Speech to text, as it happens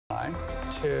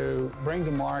to bring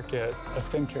to market a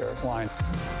skincare line.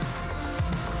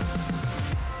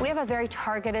 We have a very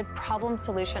targeted problem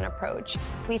solution approach.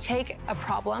 We take a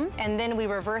problem and then we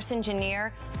reverse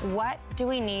engineer what do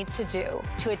we need to do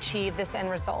to achieve this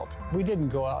end result. We didn't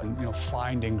go out and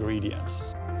find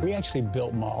ingredients. We actually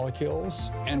built molecules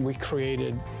and we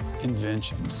created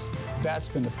inventions. That's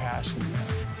been the passion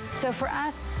there. So for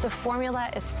us, the formula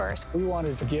is first. We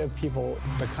wanted to give people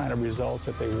the kind of results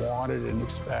that they wanted and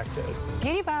expected.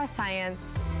 Beauty Bioscience,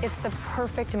 it's the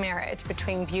perfect marriage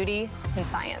between beauty and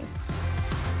science.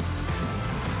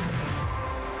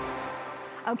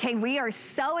 Okay, we are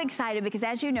so excited because,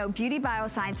 as you know, Beauty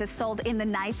Bioscience is sold in the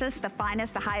nicest, the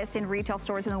finest, the highest end retail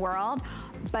stores in the world.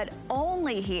 But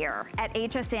only here at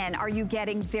HSN are you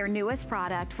getting their newest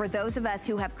product for those of us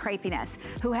who have crepiness,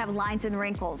 who have lines and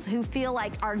wrinkles, who feel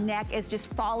like our neck is just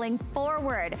falling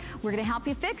forward. We're gonna help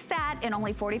you fix that in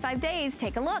only 45 days.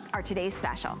 Take a look, our today's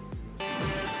special.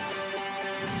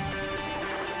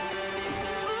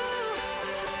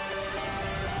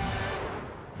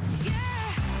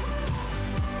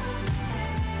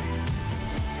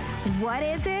 What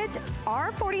is it?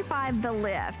 R45 The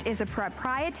Lift is a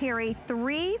proprietary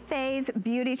 3-phase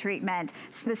beauty treatment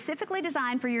specifically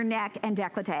designed for your neck and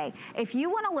décolleté. If you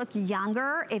want to look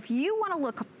younger, if you want to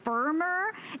look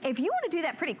firmer, if you want to do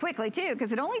that pretty quickly too,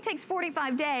 because it only takes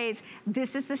 45 days,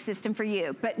 this is the system for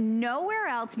you. But nowhere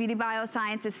else Beauty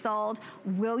Bioscience is sold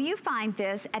will you find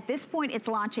this. At this point, it's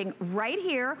launching right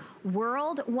here,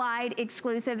 worldwide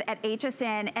exclusive at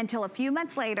HSN until a few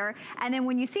months later. And then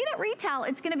when you see it at retail,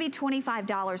 it's going to be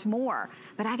 $25 more.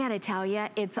 But I gotta tell you,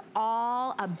 it's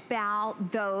all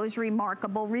about those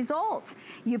remarkable results.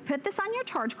 You put this on your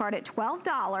charge card at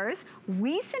 $12,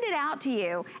 we send it out to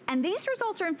you, and these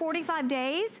results are in 45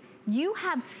 days. You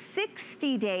have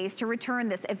 60 days to return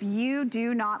this if you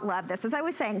do not love this. As I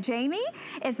was saying, Jamie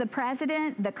is the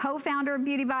president, the co-founder of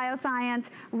Beauty Bioscience,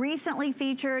 recently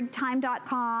featured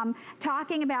Time.com,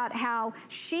 talking about how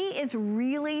she is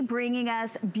really bringing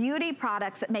us beauty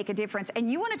products that make a difference.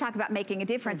 And you want to talk about making a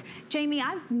difference. Jamie,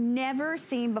 I've never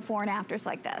seen before and afters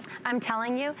like this. I'm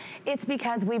telling you, it's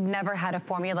because we've never had a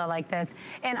formula like this.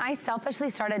 And I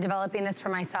selfishly started developing this for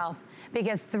myself.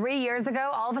 Because 3 years ago,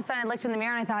 all of a sudden I looked in the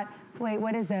mirror and I thought, wait,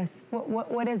 what is this?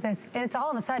 What is this? And it's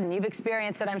all of a sudden, you've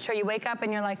experienced it. I'm sure you wake up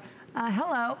and you're like,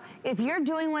 hello. If you're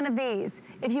doing one of these,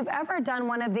 if you've ever done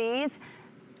one of these,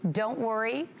 don't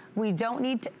worry. We don't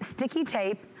need sticky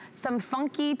tape, some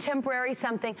funky temporary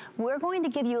something. We're going to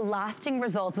give you lasting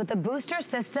results with a booster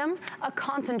system, a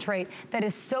concentrate that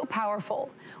is so powerful.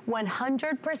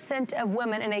 100% of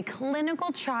women in a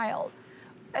clinical trial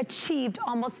achieved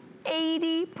almost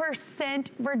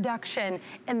 80% reduction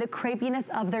in the crepiness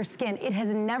of their skin. It has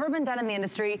never been done in the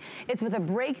industry. It's with a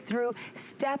breakthrough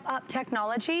step-up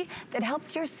technology that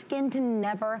helps your skin to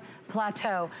never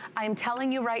plateau. I'm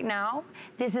telling you right now,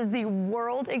 this is the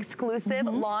world exclusive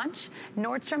launch.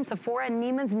 Nordstrom, Sephora, and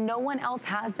Neiman's, no one else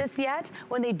has this yet.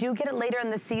 When they do get it later in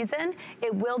the season,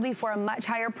 it will be for a much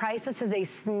higher price. This is a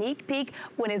sneak peek.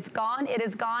 When it's gone, it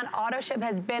is gone. AutoShip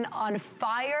has been on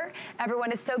fire.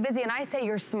 Everyone is so busy, and I say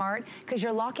you're smart because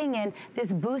you're locking in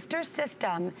this booster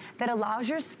system that allows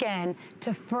your skin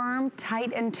to firm,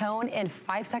 tight, and tone in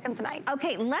 5 seconds a night.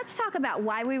 Okay, let's talk about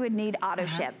why we would need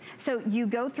AutoShip. So you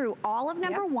go through all of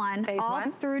number one, all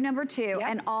through number two,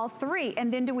 and all three,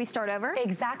 and then do we start over?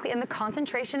 Exactly, and the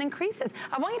concentration increases.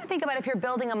 I want you to think about if you're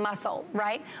building a muscle,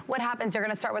 right? What happens? You're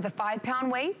gonna start with a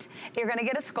 5-pound weight, you're gonna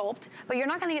get a sculpt, but you're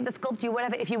not gonna get the sculpt you would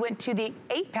have if you went to the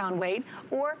 8-pound weight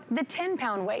or the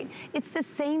 10-pound weight. It's the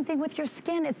same thing with your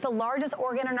skin. It's the largest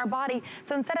organ in our body.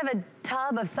 So instead of a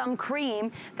tub of some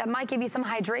cream that might give you some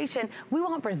hydration, we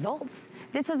want results.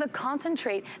 This is a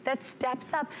concentrate that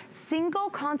steps up. Single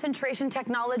concentration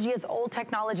technology is old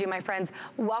technology, my friends.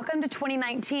 Welcome to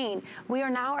 2019. We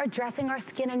are now addressing our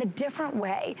skin in a different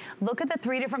way. Look at the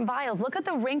 3 different vials. Look at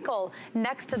the wrinkle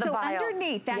next to the vial. So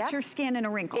underneath, that's your skin in a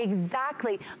wrinkle.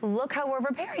 Exactly. Look how we're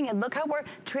repairing it. Look how we're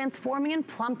transforming and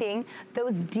plumping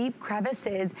those deep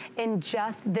crevices in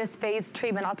just this phase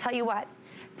treatment. I'll tell you what.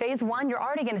 Phase 1, you're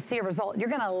already gonna see a result. You're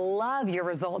gonna love your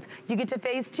results. You get to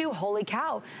phase 2, holy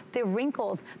cow. The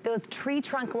wrinkles, those tree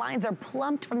trunk lines are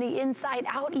plumped from the inside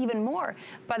out even more.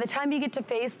 By the time you get to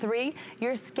phase 3,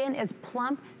 your skin is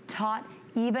plump, taut,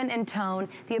 even in tone.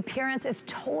 The appearance is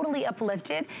totally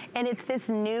uplifted, and it's this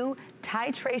new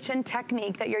titration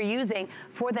technique that you're using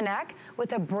for the neck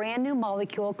with a brand new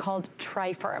molecule called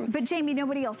Tri-Firm. But Jamie,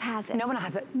 nobody else has it. No one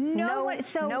has it. No one.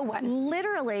 So no one.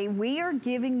 Literally, we are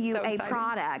giving you a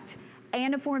product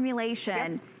and a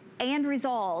formulation and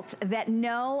results that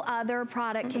no other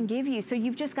product can give you. So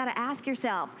you've just got to ask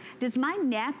yourself, does my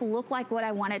neck look like what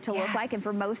I want it to look like? And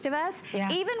for most of us,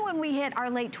 even when we hit our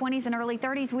late 20s and early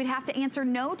 30s, we'd have to answer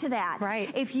no to that.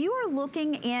 Right. If you are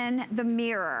looking in the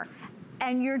mirror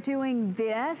and you're doing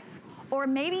this, or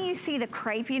maybe you see the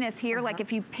crepiness here, like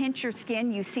if you pinch your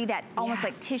skin, you see that almost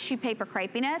like tissue paper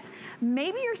crepiness.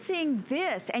 Maybe you're seeing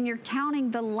this and you're counting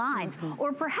the lines.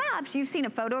 Or perhaps you've seen a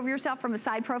photo of yourself from a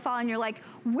side profile and you're like,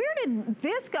 where did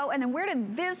this go and then where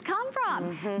did this come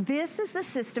from? This is the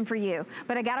system for you.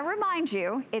 But I gotta remind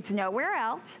you, it's nowhere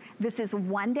else. This is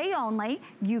one day only.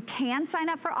 You can sign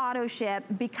up for auto ship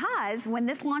because when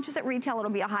this launches at retail,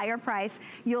 it'll be a higher price.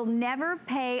 You'll never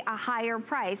pay a higher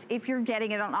price if you're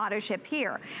getting it on auto ship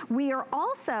here. We are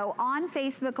also on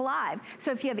Facebook Live.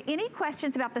 So if you have any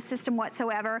questions about the system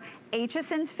whatsoever,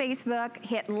 HSN's Facebook,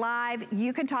 hit live.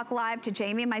 You can talk live to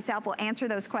Jamie and myself. We'll answer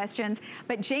those questions.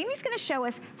 But Jamie's gonna show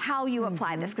us how you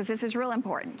apply this because this is real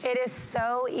important. It is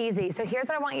so easy. So here's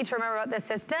what I want you to remember about this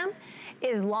system.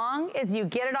 As long as you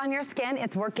get it on your skin,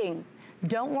 it's working.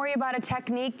 Don't worry about a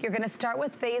technique. You're gonna start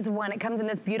with phase 1. It comes in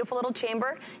this beautiful little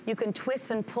chamber. You can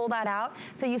twist and pull that out.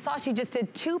 So you saw she just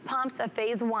did 2 pumps of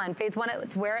phase 1. Phase 1,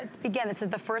 it's where it began. This is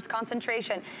the first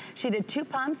concentration. She did 2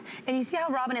 pumps, and you see how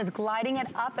Robin is gliding it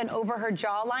up and over her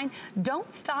jawline?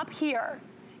 Don't stop here.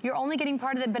 You're only getting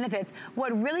part of the benefits.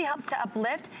 What really helps to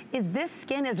uplift is this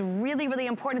skin is really, really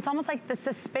important. It's almost like the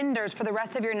suspenders for the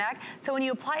rest of your neck. So when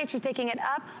you apply it, she's taking it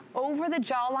up over the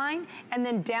jawline and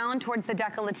then down towards the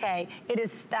décolleté. It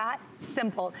is that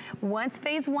simple. Once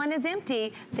phase 1 is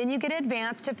empty, then you get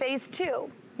advanced to phase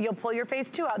 2. You'll pull your phase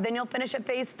 2 out, then you'll finish at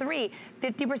phase 3,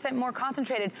 50% more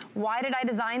concentrated. Why did I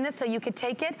design this? So you could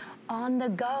take it on the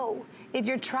go. If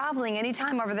you're traveling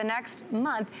anytime over the next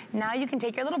month, now you can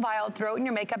take your little vial, throw it in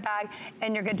your makeup bag,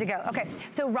 and you're good to go. Okay,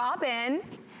 so Robin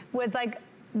was like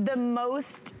the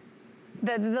most,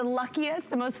 the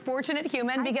luckiest, the most fortunate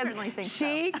human because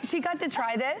she got to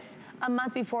try this a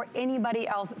month before anybody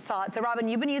else saw it. So Robin,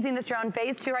 you've been using this, you're on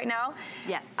phase 2 right now.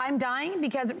 Yes. I'm dying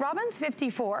because Robin's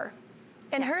 54.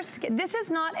 And her skin, this is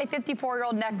not a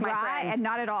 54-year-old neck, my friend. Right, and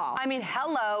not at all. I mean,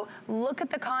 hello, look at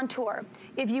the contour.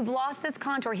 If you've lost this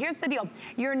contour, here's the deal.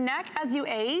 Your neck, as you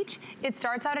age, it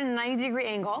starts out at a 90-degree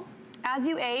angle. As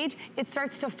you age, it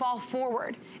starts to fall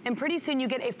forward. And pretty soon you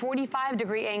get a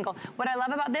 45-degree angle. What I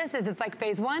love about this is it's like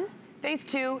phase 1, phase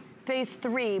 2, phase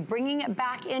 3, bringing it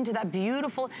back into that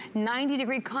beautiful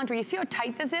 90-degree contour. You see how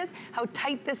tight this is? How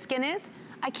tight this skin is?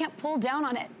 I can't pull down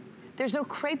on it. There's no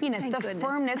crepiness,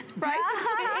 firmness, right?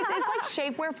 It's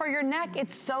like shapewear for your neck.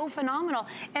 It's so phenomenal.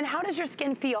 And how does your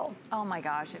skin feel? Oh my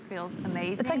gosh, it feels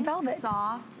amazing. It's like velvet.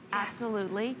 Soft,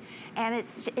 absolutely. And it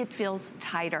feels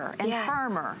tighter and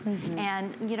firmer.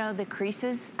 And you know, the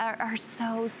creases are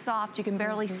so soft, you can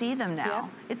barely see them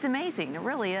now. It's amazing, it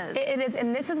really is. It is,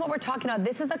 and this is what we're talking about.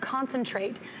 This is the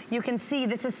concentrate. You can see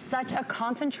this is such a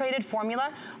concentrated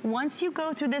formula. Once you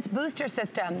go through this booster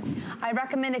system, I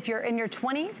recommend if you're in your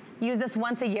 20s, use this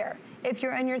once a year. If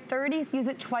you're in your 30s, use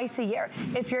it twice a year.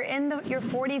 If you're in your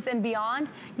 40s and beyond,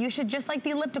 you should, just like the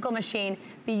elliptical machine,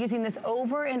 be using this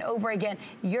over and over again.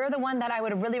 You're the one that I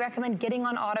would really recommend getting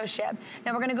on auto ship.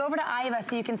 Now we're gonna go over to Iva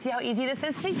so you can see how easy this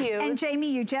is to use. And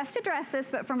Jamie, you just addressed this,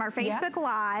 but from our Facebook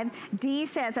Live, Dee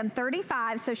says, I'm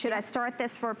 35, so should I start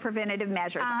this for preventative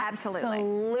measures? Absolutely.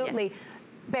 Absolutely. Yes.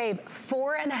 Babe,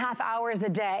 4.5 hours a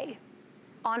day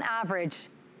on average.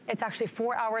 It's actually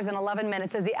 4 hours and 11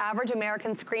 minutes is the average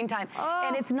American screen time.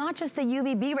 And it's not just the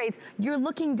UVB rays. You're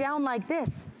looking down like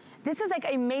this. This is like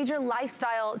a major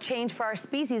lifestyle change for our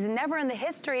species. Never in the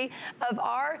history of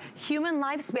our human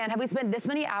lifespan have we spent this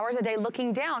many hours a day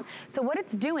looking down. So what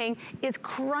it's doing is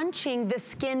crunching the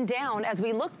skin down as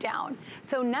we look down.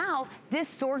 So now this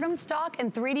sorghum stalk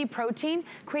and 3D protein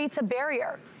creates a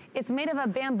barrier. It's made of a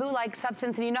bamboo-like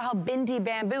substance, and you know how bendy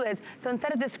bamboo is. So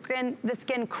instead of the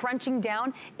skin crunching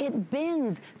down, it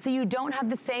bends, so you don't have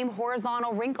the same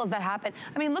horizontal wrinkles that happen.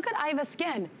 I mean, look at Iva's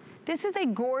skin. This is a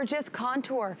gorgeous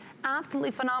contour,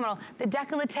 absolutely phenomenal. The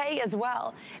décolleté as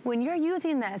well. When you're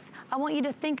using this, I want you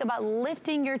to think about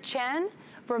lifting your chin,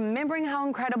 remembering how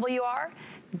incredible you are,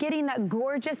 getting that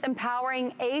gorgeous,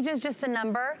 empowering, age is just a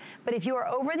number, but if you are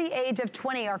over the age of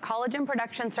 20, our collagen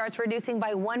production starts reducing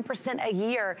by 1% a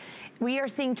year. We are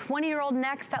seeing 20-year-old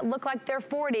necks that look like they're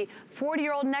 40,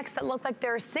 40-year-old necks that look like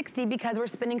they're 60 because we're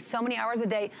spending so many hours a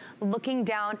day looking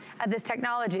down at this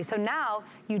technology. So now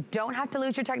you don't have to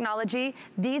lose your technology.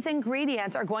 These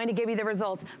ingredients are going to give you the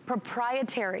results.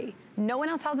 Proprietary. No one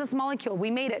else has this molecule. We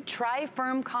made it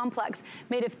Tri-Firm Complex,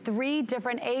 made of 3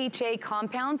 different AHA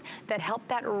compounds that help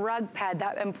that rug pad,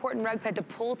 that important rug pad, to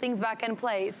pull things back in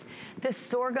place. The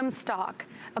sorghum stalk.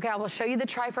 Okay, I will show you the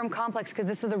Tri-Firm Complex because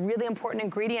this is a really important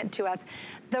ingredient to us.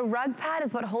 The rug pad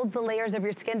is what holds the layers of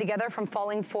your skin together from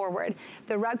falling forward.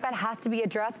 The rug pad has to be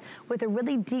addressed with a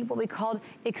really deep, what we call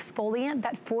exfoliant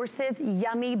that forces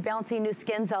yummy, bouncy new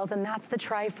skin cells, and that's the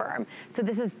Tri-Firm. So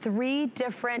this is 3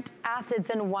 different acids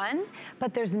in one,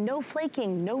 but there's no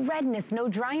flaking, no redness, no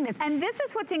dryness. And this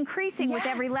is what's increasing with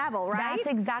every level, right? That's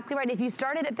exactly right. If you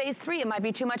started at phase 3, it might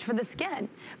be too much for the skin,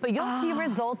 but you'll see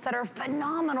results that are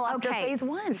phenomenal after phase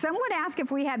 1. Someone asked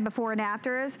if we had before and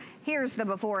afters. Here's the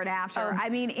before and after. I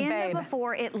mean, in the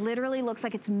before, it literally looks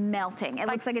like it's melting. It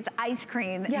looks like it's ice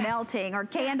cream melting or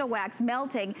candle wax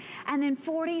melting. And then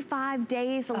 45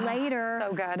 days later,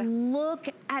 so good. Look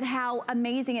at how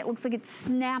amazing it looks like it's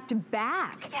snapped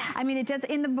back. I mean, it does.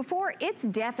 In the before, it's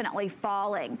definitely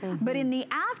falling. But in the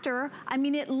after, I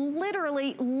mean, it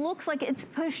literally looks like it's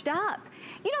pushed up.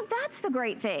 You know, that's the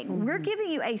great thing. We're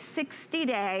giving you a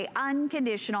 60-day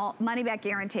unconditional money-back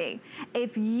guarantee.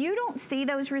 If you don't see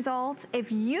those results,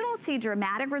 if you don't see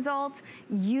dramatic results,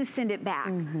 you send it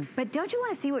back. But don't you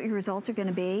want to see what your results are going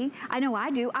to be? I know I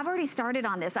do. I've already started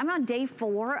on this. I'm on day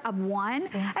 4 of 1, and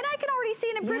I can already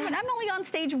see an improvement. I'm only on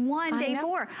stage 1, day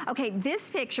 4. Okay, this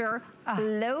picture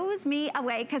blows me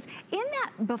away because in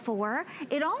that before,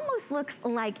 it almost looks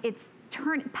like it's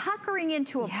puckering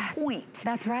into a point.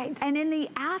 That's right. And in the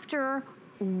after,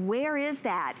 where is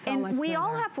that? And we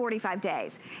all have 45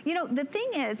 days. You know, the thing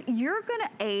is, you're gonna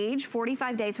age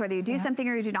 45 days whether you do something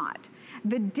or you do not.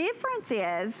 The difference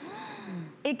is,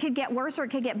 it could get worse or it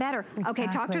could get better. Okay,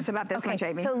 talk to us about this one,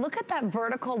 Jamie. So look at that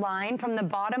vertical line from the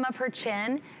bottom of her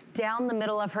chin down the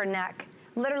middle of her neck.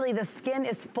 Literally, the skin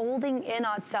is folding in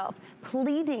on itself,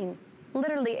 pleating.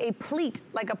 Literally a pleat,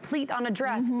 like a pleat on a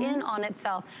dress, in on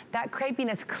itself. That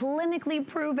crepiness, clinically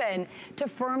proven to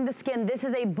firm the skin. This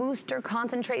is a booster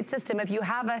concentrate system. If you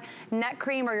have a neck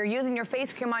cream or you're using your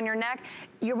face cream on your neck,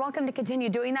 you're welcome to continue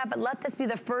doing that, but let this be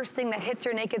the first thing that hits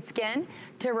your naked skin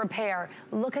to repair.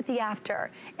 Look at the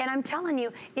after. And I'm telling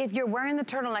you, if you're wearing the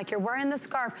turtleneck, you're wearing the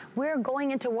scarf, we're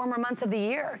going into warmer months of the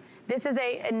year. This is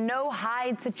a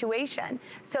no-hide situation.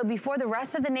 So before the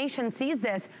rest of the nation sees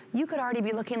this, you could already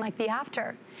be looking like the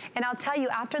after. And I'll tell you,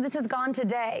 after this is gone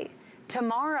today,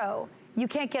 tomorrow, you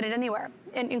can't get it anywhere,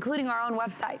 including our own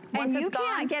website. And you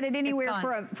can't get it anywhere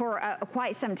for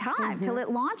quite some time till it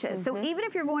launches. So even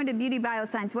if you're going to Beauty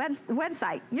Bioscience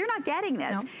website, you're not getting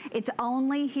this. It's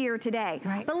only here today.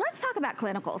 But let's talk about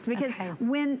clinicals, because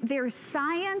when there's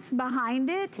science behind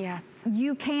it,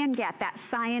 you can get that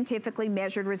scientifically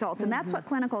measured results. And that's what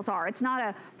clinicals are. It's not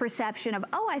a perception of,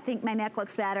 oh, I think my neck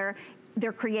looks better.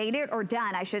 They're created or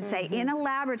done, I should say, in a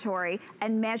laboratory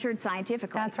and measured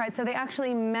scientifically. That's right. So they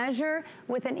actually measure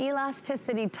with an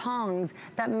elasticity tongs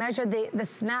that measure the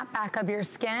snapback of your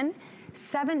skin.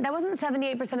 That wasn't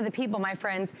 78% of the people, my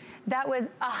friends. That was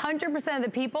 100% of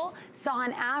the people saw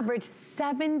on average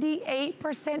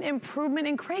 78% improvement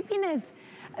in crepiness.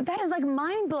 That is like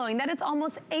mind-blowing. That is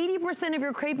almost 80% of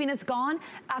your crepiness gone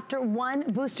after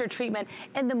 1 booster treatment.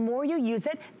 And the more you use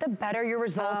it, the better your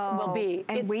results will be.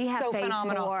 And we have phase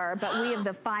 4, but we have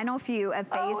the final few of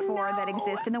phase 4 that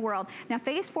exist in the world. Now,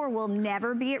 phase 4 will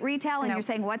never be at retail, and you're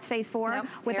saying, what's phase 4?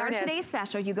 With our today's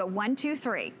special, you go 1, 2,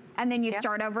 3, and then you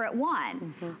start over at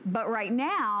 1. But right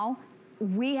now,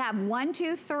 we have 1,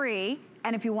 2, 3,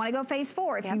 and if you want to go phase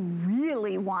 4, if you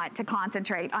really want to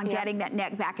concentrate on getting that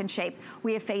neck back in shape,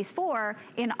 we have phase 4.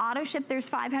 In auto ship, there's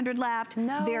 500 left.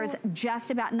 There's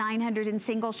just about 900 in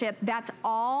single ship. That's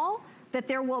all that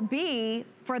there will be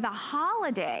for the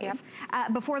holidays,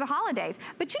 before the holidays.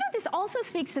 But you know, this also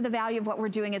speaks to the value of what we're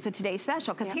doing as a today's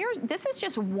special, because this is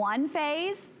just 1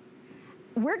 phase.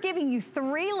 We're giving you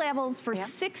 3 levels for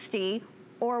 60,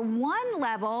 or 1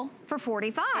 level for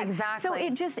 45. Exactly. So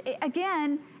it just,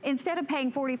 again, instead of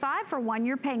paying $45 for 1,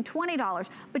 you're paying $20,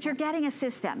 but you're getting a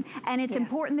system. And it's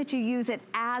important that you use it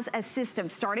as a system,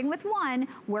 starting with 1,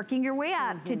 working your way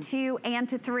up to 2 and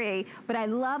to 3. But I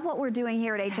love what we're doing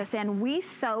here at HSN. We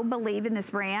so believe in this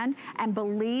brand and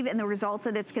believe in the results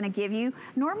that it's gonna give you.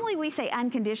 Normally we say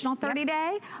unconditional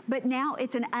 30-day, but now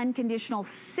it's an unconditional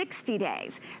 60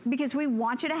 days, because we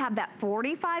want you to have that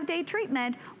 45-day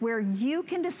treatment where you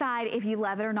can decide if you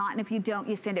love it or not, and if you don't,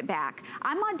 you send it back.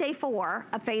 I'm on day 4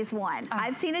 of phase 1.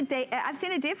 I've seen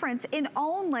a difference in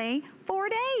only 4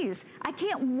 days. I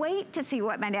can't wait to see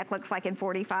what my neck looks like in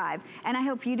 45, and I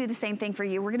hope you do the same thing for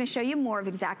you. We're gonna show you more of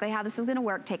exactly how this is gonna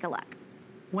work. Take a look.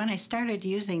 When I started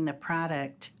using the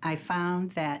product, I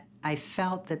found that I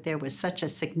felt that there was such a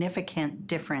significant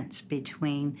difference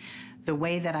between the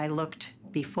way that I looked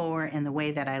before and the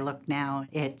way that I look now.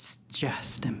 It's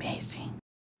just amazing.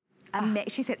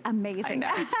 She said amazing.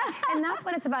 And that's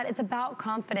what it's about. It's about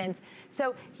confidence.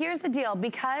 So here's the deal.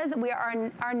 Because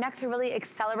our necks are really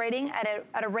accelerating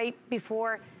at a rate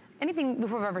anything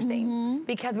before we've ever seen.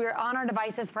 Because we're on our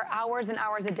devices for hours and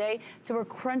hours a day, so we're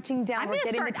crunching down. I'm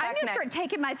gonna start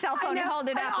taking my cell phone and hold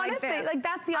it up honestly, like this. Like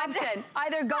that's the option.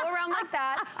 Either go around like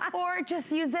that, or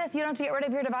just use this. You don't have to get rid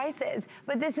of your devices.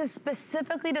 But this is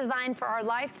specifically designed for our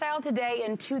lifestyle today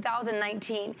in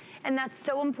 2019, and that's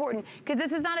so important because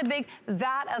this is not a big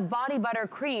vat of body butter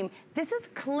cream. This is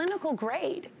clinical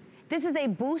grade. This is a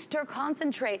booster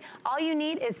concentrate. All you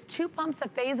need is 2 pumps of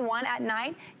phase 1 at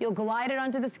night. You'll glide it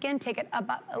onto the skin, take it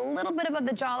up a little bit above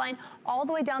the jawline, all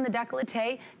the way down the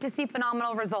décolleté to see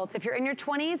phenomenal results. If you're in your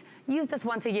 20s, use this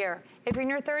once a year. If you're in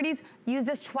your 30s, use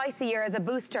this twice a year as a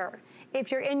booster.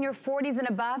 If you're in your 40s and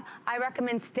above, I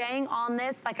recommend staying on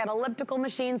this like an elliptical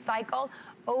machine cycle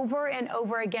over and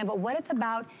over again. But what it's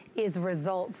about is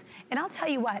results. And I'll tell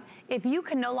you what, if you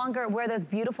can no longer wear those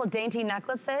beautiful dainty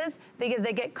necklaces because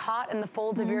they get caught in the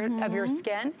folds of your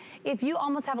skin, if you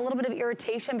almost have a little bit of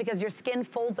irritation because your skin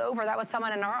folds over, that was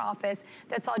someone in our office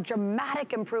that saw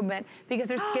dramatic improvement because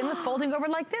their skin was folding over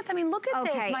like this. I mean, look at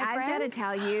this, my friend. I've got to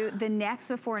tell you, the necks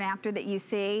before and after that you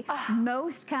see,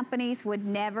 most companies would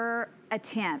never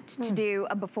attempt to do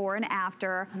a before and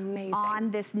after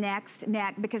on this next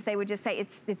neck because they would just say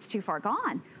it's too far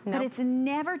gone. Nope. But it's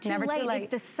never too late if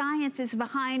the science is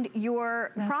behind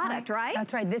your product, right?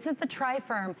 That's right. This is the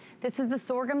Tri-Firm. This is the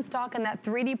sorghum stalk and that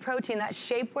 3D protein, that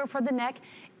shapewear for the neck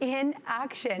in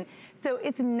action. So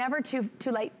it's never too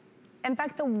late. In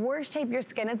fact, the worse shape your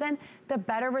skin is in, the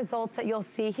better results that you'll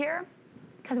see here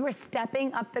because we're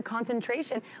stepping up the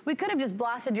concentration. We could have just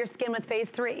blasted your skin with phase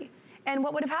 3. And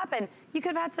what would have happened? You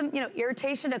could have had some,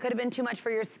 irritation. It could have been too much for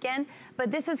your skin,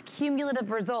 but this is cumulative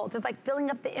results. It's like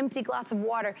filling up the empty glass of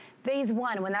water. Phase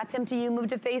 1, when that's empty, you move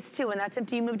to phase 2. When that's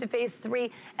empty, you move to phase 3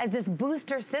 as this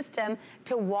booster system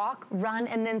to walk, run,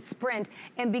 and then sprint.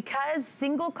 And because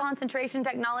single concentration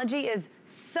technology is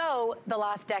so the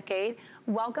last decade,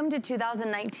 welcome to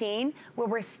 2019, where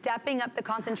we're stepping up the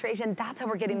concentration. That's how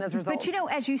we're getting those results.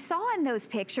 But as you saw in those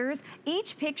pictures,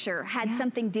 each picture had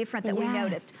something different that we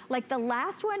noticed. Like the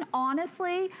last one,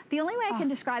 honestly, the only way I can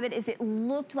describe it is it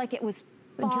looked like it was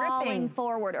falling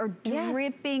forward or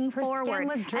dripping forward. Skin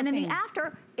was dripping. And in the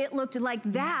after, it looked like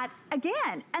that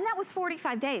again. And that was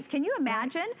 45 days. Can you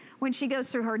imagine when she goes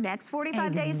through her next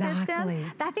 45-day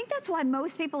system? I think that's why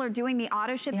most people are doing the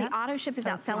auto ship. The auto ship is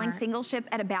outselling single ship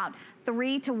at about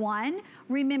 3 to 1.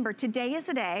 Remember, today is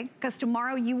the day, because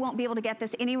tomorrow you won't be able to get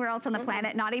this anywhere else on the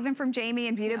planet, not even from Jamie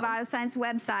and Beauty Bioscience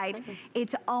website.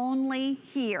 It's only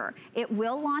here. It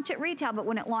will launch at retail, but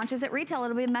when it launches at retail,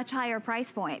 it'll be a much higher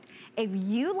price point. If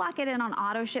you lock it in on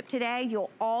auto ship today,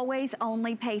 you'll always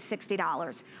only pay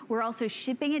 $60. We're also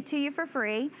shipping it to you for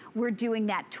free. We're doing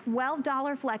that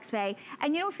 $12 flex pay.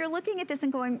 And if you're looking at this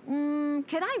and going,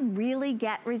 can I really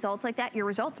get results like that? Your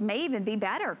results may even be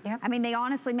better. I mean, they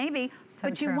honestly may be,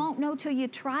 but you won't know till you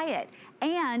try it.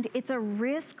 And it's a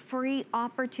risk-free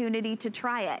opportunity to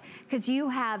try it because you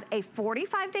have a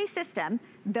 45-day system.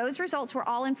 Those results were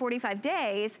all in 45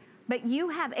 days, but you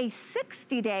have a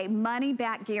 60-day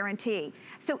money-back guarantee.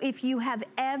 So if you have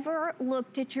ever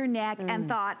looked at your neck and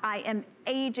thought, I am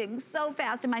aging so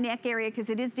fast in my neck area because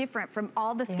it is different from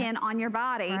all the skin on your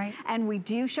body, and we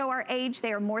do show our age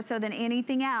there more so than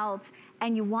anything else,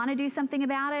 and you want to do something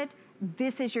about it,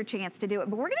 this is your chance to do it.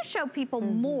 But we're gonna show people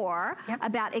more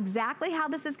about exactly how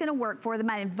this is gonna work for them.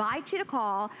 I invite you to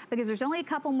call because there's only a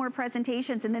couple more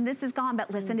presentations and then this is gone, but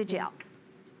listen to Jill.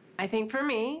 I think for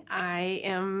me, I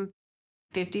am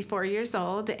 54 years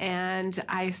old and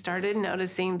I started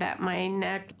noticing that my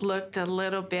neck looked a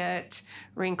little bit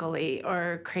wrinkly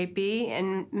or crepey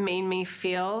and made me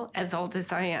feel as old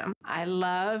as I am. I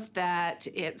love that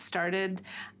it started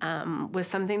with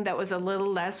something that was a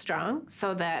little less strong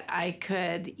so that I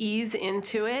could ease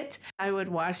into it. I would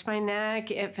wash my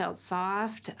neck, it felt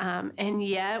soft, and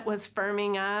yet was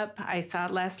firming up. I saw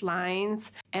less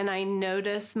lines and I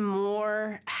noticed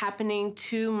more happening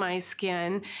to my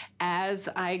skin as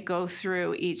I go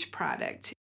through each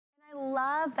product. I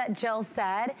love that Jill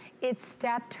said it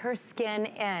stepped her skin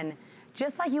in.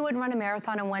 Just like you wouldn't run a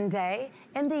marathon in one day,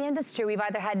 in the industry, we've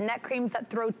either had neck creams that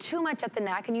throw too much at the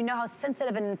neck, and you know how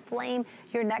sensitive and inflamed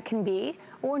your neck can be,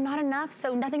 or not enough,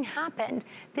 so nothing happened.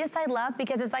 This I love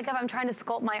because it's like if I'm trying to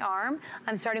sculpt my arm,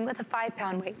 I'm starting with a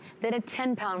 5-pound weight, then a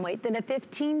 10-pound weight, then a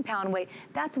 15-pound weight.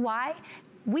 That's why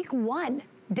week 1,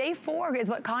 Day 4 is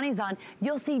what Connie's on.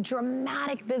 You'll see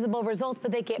dramatic visible results,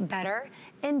 but they get better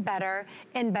and better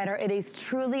and better. It is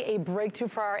truly a breakthrough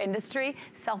for our industry.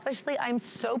 Selfishly, I'm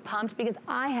so pumped because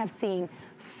I have seen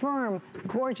firm,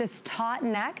 gorgeous, taut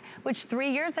neck, which 3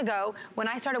 years ago, when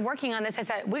I started working on this, I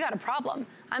said, we got a problem.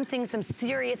 I'm seeing some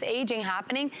serious aging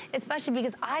happening, especially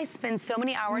because I spend so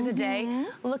many hours a day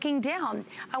looking down.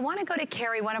 I wanna go to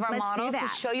Carrie, one of our models, to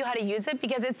show you how to use it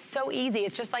because it's so easy.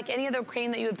 It's just like any other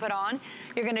cream that you would put on.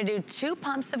 You're gonna do 2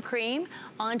 pumps of cream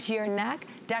onto your neck,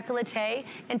 décolleté,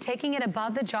 and taking it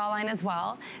above the jawline as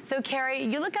well. So Carrie,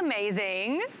 you look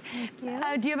amazing.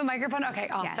 Do you have a microphone? Okay,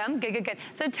 awesome, good, good, good.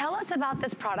 So tell us about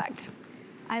this product.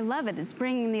 I love it. It's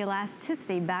bringing the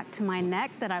elasticity back to my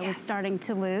neck that I was starting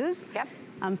to lose. Yep.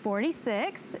 I'm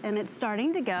 46 and it's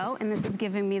starting to go, and this is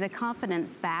giving me the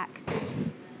confidence back.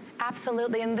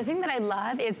 Absolutely, and the thing that I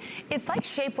love is it's like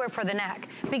shapewear for the neck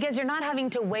because you're not having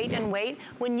to wait and wait.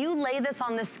 When you lay this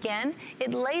on the skin,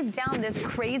 it lays down this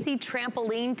crazy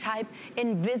trampoline type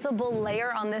invisible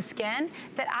layer on the skin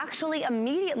that actually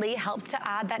immediately helps to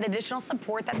add that additional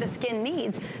support that the skin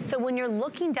needs. So when you're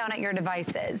looking down at your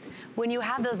devices, when you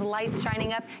have those lights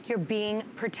shining up, you're being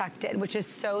protected, which is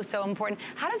so, so important.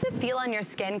 How does it feel on your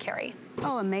skin, Carrie?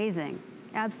 Oh, amazing.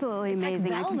 Absolutely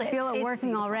amazing. Like velvet. I can feel it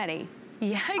working already.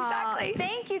 Yeah, exactly.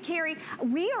 Thank you, Carrie.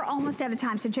 We are almost out of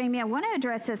time. So, Jamie, I want to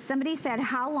address this. Somebody said,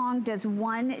 how long does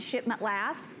one shipment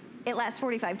last? It lasts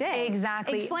 45 days.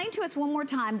 Exactly. Explain to us one more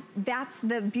time. That's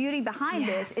the beauty behind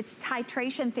this. It's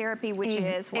titration therapy, which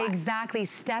is what? Exactly.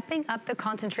 Stepping up the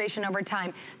concentration over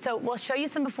time. So we'll show you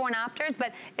some before and afters,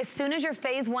 but as soon as your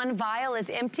phase 1 vial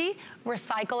is empty,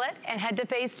 recycle it and head to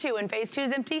phase 2. And phase 2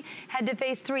 is empty, head to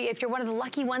phase 3. If you're one of the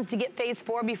lucky ones to get phase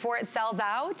 4 before it sells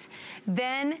out,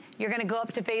 then you're gonna go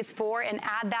up to phase 4 and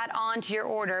add that on to your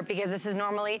order because this is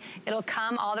normally, it'll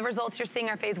come, all the results you're seeing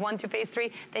are phase 1 through phase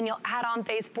 3, then you'll add on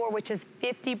phase 4, which is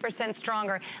 50%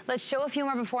 stronger. Let's show a few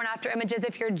more before and after images.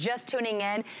 If you're just tuning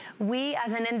in, we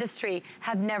as an industry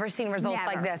have never seen results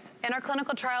like this. In our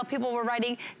clinical trial, people were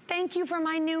writing, thank you for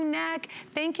my new neck.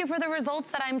 Thank you for the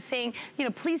results that I'm seeing. You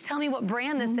know, please tell me what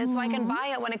brand this is so I can buy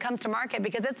it when it comes to market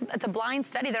because it's a blind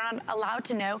study. They're not allowed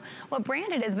to know what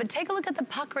brand it is, but take a look at the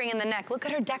puckering in the neck. Look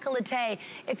at her décolleté.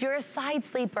 If you're a side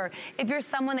sleeper, if you're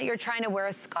someone that you're trying to wear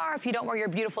a scarf, you don't wear your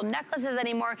beautiful necklaces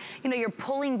anymore, you know, you're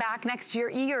pulling back next to your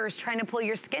ears, trying to pull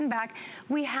your skin back,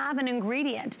 we have an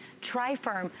ingredient,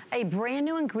 Tri-Firm, a brand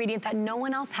new ingredient that no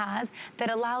one else has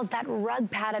that allows that rug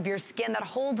pad of your skin that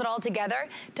holds it all together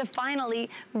to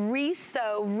finally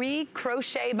re-sew,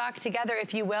 re-crochet back together,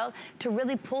 if you will, to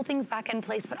really pull things back in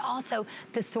place. But also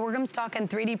the sorghum stalk and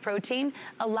 3D protein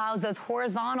allows those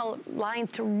horizontal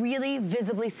lines to really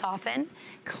visibly soften,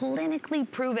 clinically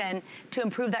proven to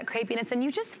improve that crepiness, and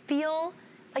you just feel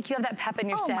like you have that pep in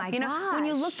your step. You know, when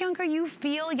you look younger, you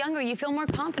feel younger. You feel more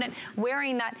confident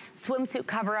wearing that swimsuit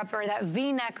cover up or that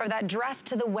V-neck or that dress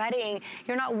to the wedding.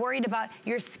 You're not worried about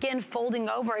your skin folding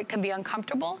over. It can be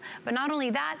uncomfortable, but not only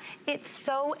that, it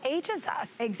so ages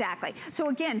us. Exactly. So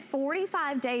again,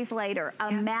 45 days later,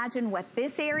 imagine what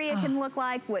this area can look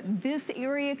like, what this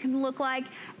area can look like.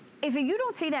 If you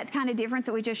don't see that kind of difference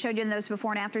that we just showed you in those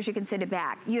before and afters, you can send it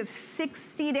back. You have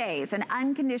 60 days, an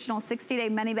unconditional 60-day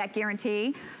money-back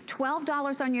guarantee,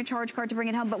 $12 on your charge card to bring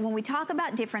it home. But when we talk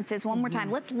about differences, one more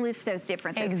time, let's list those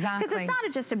differences. Exactly. Because it's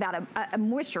not just about a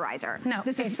moisturizer. No.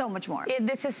 This is so much more.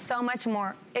 This is so much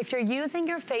more. If you're using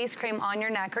your face cream on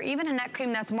your neck or even a neck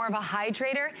cream that's more of a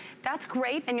hydrator, that's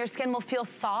great and your skin will feel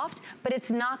soft, but it's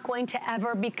not going to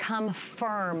ever become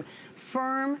firm.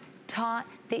 Firm, taut,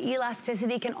 the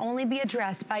elasticity can only be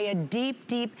addressed by a deep,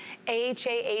 deep AHA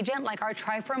agent like our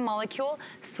Tri-Firm molecule,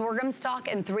 sorghum stalk,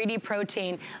 and 3D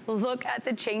protein. Look at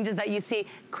the changes that you see.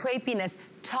 Crepiness,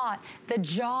 taut, the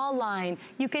jawline.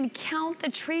 You can count the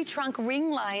tree trunk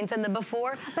ring lines in the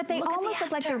before. But they almost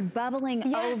look like they're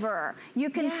bubbling over. You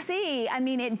can see, I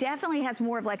mean, it definitely has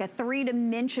more of like a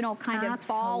three-dimensional kind of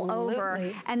fall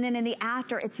over. And then in the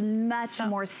after, it's much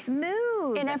more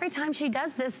smooth. And every time she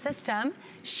does this system,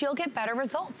 she'll get better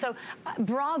results. So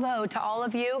bravo to all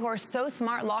of you who are so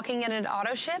smart locking in an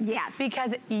auto ship. Yes.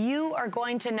 Because you are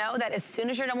going to know that as soon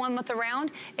as you're done with the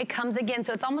round, it comes again.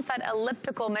 So it's almost that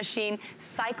elliptical machine.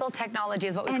 Cycle technology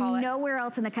is what we call it. And nowhere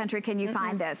else in the country can you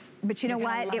find this. But you know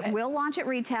what? It will launch at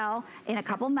retail in a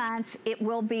couple months. It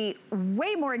will be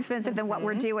way more expensive than what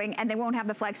we're doing, and they won't have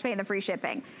the flex pay and the free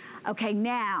shipping. Okay,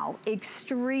 now,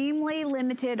 extremely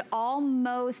limited,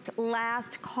 almost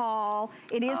last call.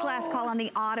 It is last call on the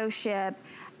auto ship.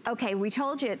 Okay, we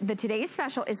told you the today's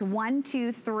special is 1,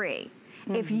 2, 3.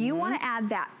 If you want to add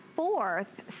that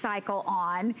 4th cycle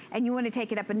on and you want to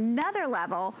take it up another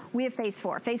level, we have phase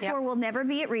 4. Phase 4 will never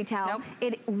be at retail.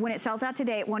 When it sells out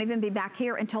today, it won't even be back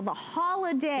here until the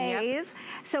holidays.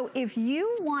 So if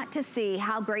you want to see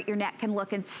how great your neck can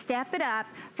look and step it up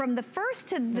from the 1st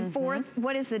to the 4th,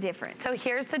 what is the difference? So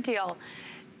here's the deal.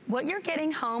 What you're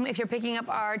getting home if you're picking up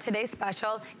our today's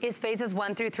special is phases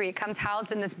 1 through 3. It comes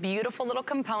housed in this beautiful little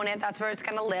component. That's where it's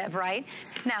gonna live, right?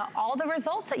 Now, all the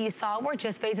results that you saw were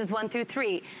just phases 1 through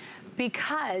 3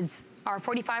 because our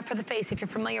 45 for the face, if you're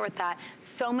familiar with that.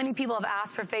 So many people have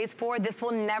asked for phase 4. This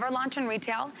will never launch in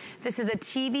retail. This is a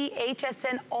TV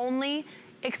HSN only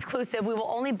exclusive. We will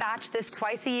only batch this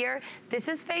twice a year. This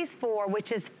is phase 4,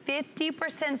 which is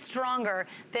 50% stronger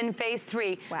than phase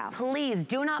 3. Wow. Please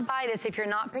do not buy this if you're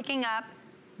not picking up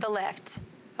the lift.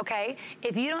 Okay?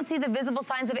 If you don't see the visible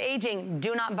signs of aging,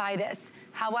 do not buy this.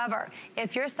 However,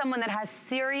 if you're someone that has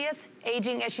serious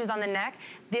aging issues on the neck,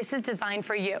 this is designed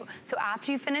for you. So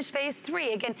after you finish phase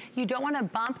 3, again, you don't want to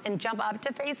bump and jump up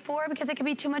to phase 4 because it can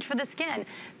be too much for the skin.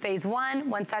 Phase 1,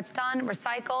 once that's done,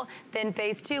 recycle. Then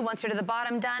phase 2, once you're to the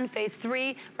bottom, done. Phase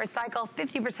 3, recycle,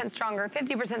 50% stronger,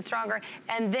 50% stronger.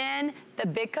 And then the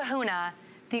big kahuna,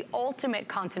 the ultimate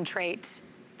concentrate.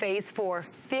 Phase 4,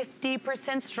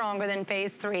 50% stronger than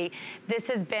phase 3. This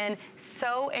has been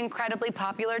so incredibly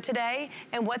popular today,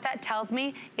 and what that tells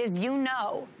me is you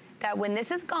know that when this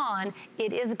is gone,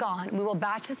 it is gone. We will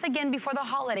batch this again before the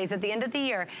holidays at the end of the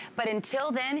year, but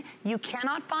until then, you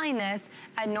cannot find this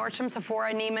at Nordstrom,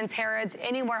 Sephora, Neiman's, Harrods,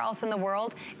 anywhere else in the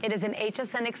world. It is an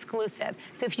HSN exclusive.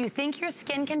 So if you think your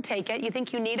skin can take it, you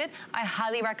think you need it, I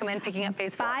highly recommend picking up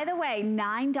phase 4. By the way,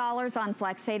 $9 on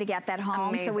FlexPay to get that home,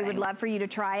 Amazing. So we would love for you to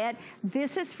try it.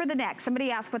 This is for the neck. Somebody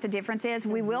asked what the difference is.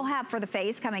 We will have for the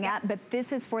face coming up, but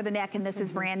this is for the neck and this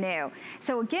is brand new.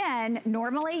 So again,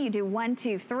 normally you do 1,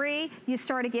 2, 3, you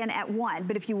start again at 1.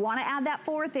 But if you want to add that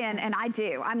 4th in, and I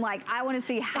do, I'm like, I want to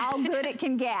see how good it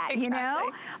can get, you know?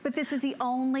 But this is the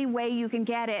only way you can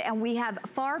get it. And we have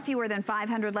far fewer than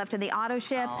 500 left in the auto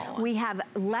ship. We have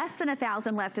less than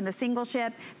 1,000 left in the single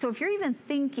ship. So if you're even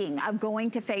thinking of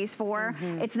going to phase 4,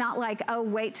 it's not like, oh,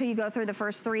 wait till you go through the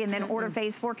first 3 and then order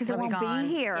phase 4 because it won't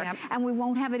be here. And we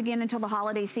won't have it again until the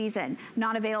holiday season.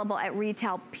 Not available at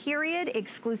retail, period.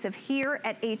 Exclusive here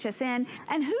at HSN.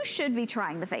 And who should be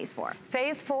trying the phase 4?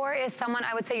 Phase 4 is someone,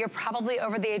 I would say you're probably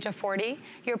over the age of 40.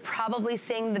 You're probably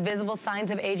seeing the visible signs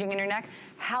of aging in your neck.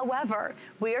 However,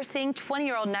 we are seeing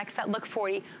 20-year-old necks that look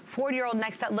 40, 40-year-old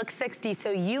necks that look 60. So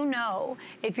you know,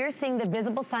 if you're seeing the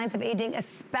visible signs of aging,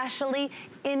 especially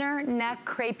inner neck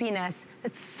crepiness,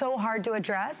 it's so hard to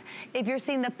address. If you're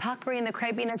seeing the puckering and the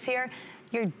crepiness here,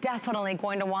 you're definitely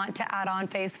going to want to add on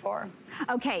phase 4.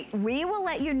 Okay, we will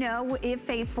let you know if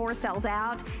phase 4 sells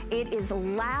out. It is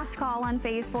last call on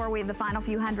phase 4. We have the final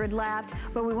few hundred left,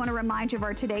 but we want to remind you of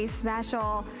our today's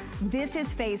special. This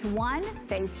is phase 1,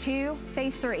 phase 2,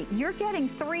 phase 3. You're getting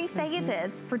 3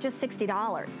 phases for just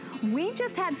 $60. We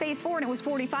just had phase 4 and it was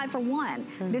 $45 for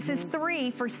 1. This is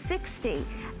 3 for $60.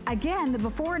 Again, the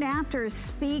before and afters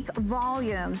speak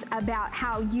volumes about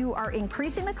how you are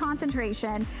increasing the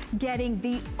concentration, getting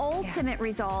the ultimate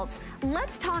results.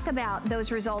 Let's talk about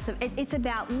those results. It's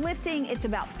about lifting, it's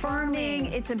about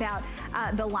firming, it's about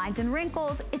the lines and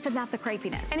wrinkles, it's about the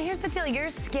crepiness. And here's the deal,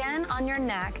 your skin on your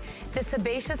neck, the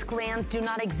sebaceous glands do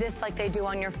not exist like they do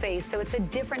on your face, so it's a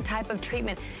different type of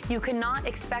treatment. You cannot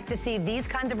expect to see these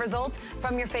kinds of results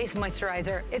from your face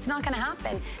moisturizer. It's not gonna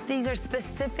happen. These are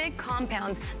specific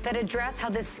compounds that address how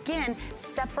the skin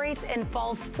separates and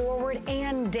falls forward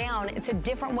and down. It's a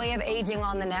different way of aging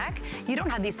on the neck. You don't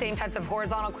have these same types of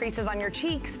horizontal creases on your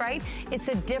cheeks, right? It's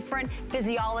a different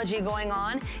physiology going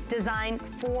on, designed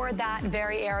for that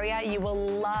very area. You will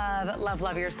love, love,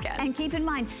 love your skin. And keep in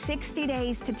mind, 60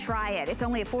 days to try it. It's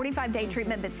only a 45-day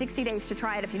treatment, but 60 days to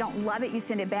try it. If you don't love it, you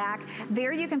send it back.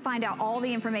 There you can find out all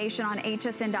the information on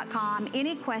hsn.com.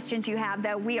 Any questions you have,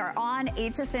 though, we are on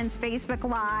HSN's Facebook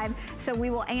Live, so we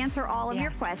will answer all of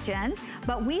your questions,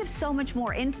 but we have so much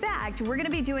more. In fact, we're gonna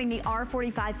be doing the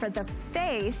R45 for the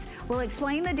face. We'll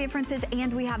explain the differences,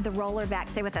 and we have the roller back.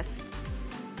 Stay with us.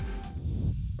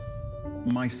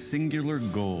 My singular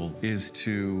goal is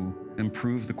to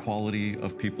improve the quality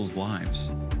of people's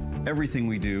lives. Everything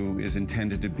we do is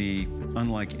intended to be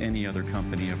unlike any other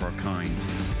company of our kind.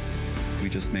 We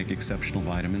just make exceptional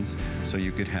vitamins so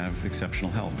you could have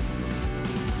exceptional health.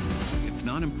 It's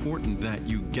not important that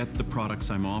you get the products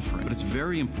I'm offering, but it's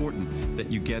very important that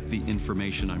you get the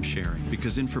information I'm sharing,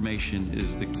 because information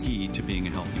is the key to being a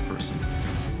healthy person.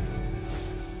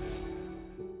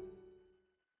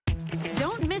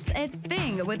 Don't miss a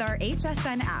thing with with our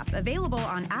HSN app, available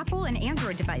on Apple and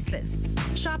Android devices.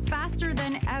 Shop faster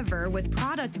than ever with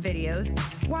product videos.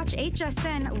 Watch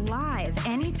HSN live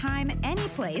anytime,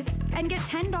 anyplace, and get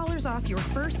 $10 off your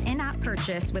first in-app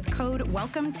purchase with code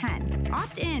WELCOME10.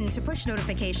 Opt in to push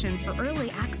notifications for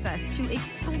early access to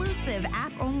exclusive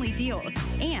app-only deals.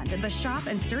 And the shop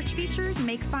and search features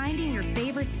make finding your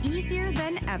favorites easier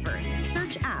than ever.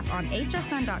 Search app on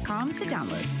hsn.com to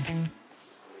download.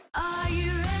 Are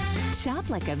you ready? Shop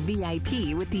like a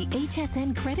VIP with the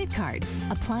HSN credit card.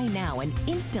 Apply now and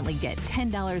instantly get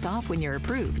 $10 off when you're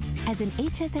approved. As an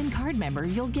HSN card member,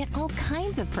 you'll get all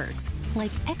kinds of perks,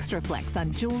 like extra flex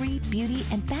on jewelry, beauty,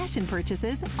 and fashion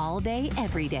purchases all day,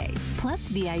 every day. Plus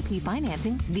VIP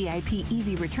financing, VIP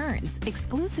easy returns,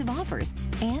 exclusive offers,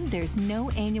 and there's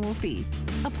no annual fee.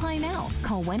 Apply now.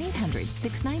 Call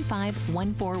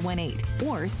 1-800-695-1418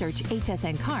 or search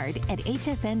HSN card at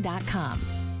hsn.com.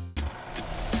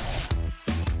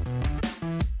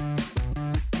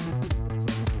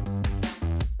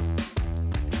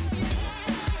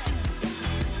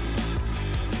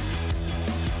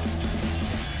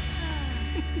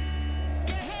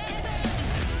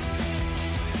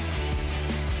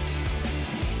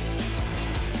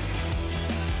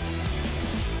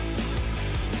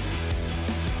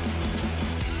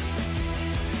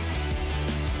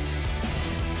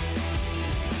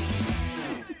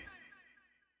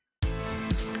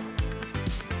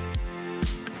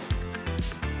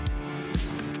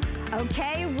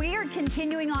 Okay, we are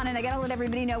continuing on, and I gotta let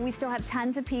everybody know we still have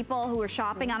tons of people who are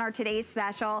shopping on our today's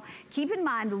special. Keep in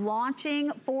mind,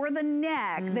 launching for the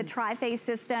neck, the tri-phase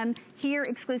system here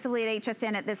exclusively at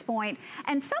HSN at this point.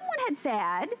 And someone had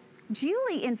said,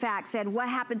 Julie in fact said, what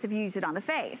happens if you use it on the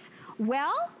face?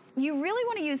 Well, you really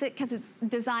want to use it because it's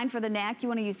designed for the neck. You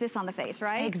want to use this on the face,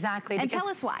 right? Exactly. And tell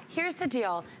us why. Here's the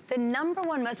deal. The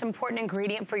 #1 most important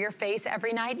ingredient for your face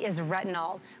every night is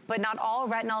retinol. But not all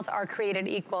retinols are created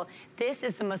equal. This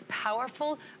is the most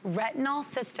powerful retinol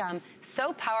system.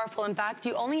 So powerful, in fact,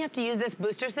 you only have to use this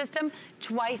booster system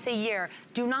twice a year.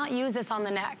 Do not use this on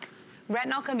the neck.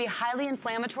 Retinol can be highly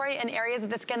inflammatory in areas of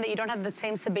the skin that you don't have the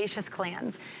same sebaceous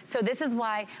glands. So this is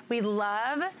why we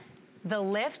love the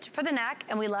lift for the neck,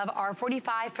 and we love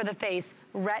R45 for the face.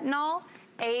 Retinol,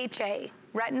 AHA.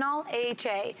 Retinol,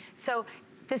 AHA. So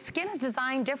the skin is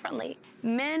designed differently.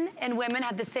 Men and women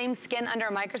have the same skin under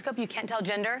a microscope. You can't tell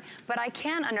gender, but I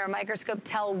can, under a microscope,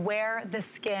 tell where the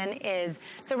skin is.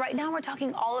 So right now we're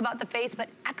talking all about the face, but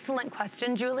excellent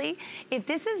question, Julie. If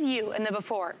this is you in the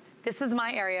before, this is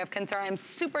my area of concern. I'm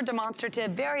super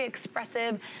demonstrative, very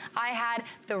expressive. I had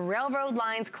the railroad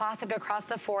lines classic across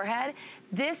the forehead.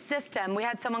 This system, we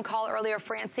had someone call earlier,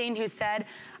 Francine, who said,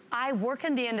 I work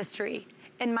in the industry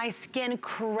and my skin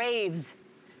craves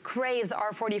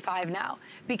R45 now,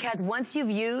 because once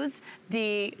you've used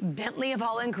the Bentley of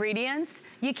all ingredients,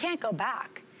 you can't go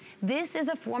back. This is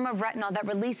a form of retinol that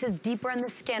releases deeper in the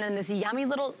skin in this yummy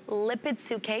little lipid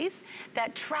suitcase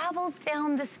that travels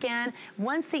down the skin.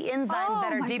 Once the enzymes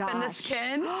that are deep in the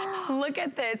skin, look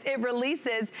at this, it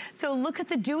releases. So look at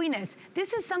the dewiness.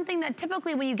 This is something that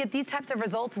typically when you get these types of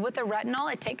results with the retinol,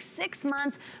 it takes 6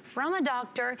 months from a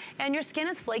doctor and your skin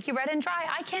is flaky, red, and dry.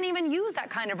 I can't even use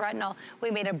that kind of retinol. We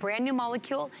made a brand new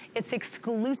molecule. It's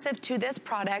exclusive to this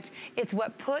product. It's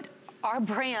what put our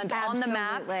brand on the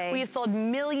map. We've sold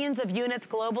millions of units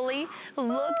globally.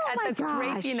 Look at the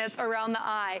crepiness around the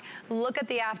eye. Look at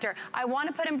the after. I want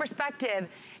to put in perspective,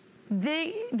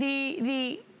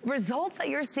 the results that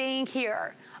you're seeing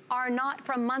here are not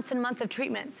from months and months of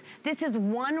treatments. This is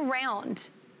 1 round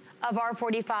of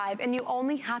R45, and you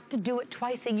only have to do it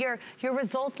twice a year. Your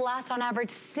results last on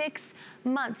average 6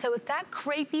 months. So if that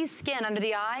crepey skin under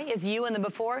the eye is you in the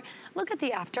before, look at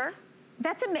the after.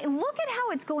 That's amazing. Look at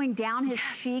how it's going down his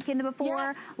cheek in the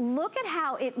before. Look at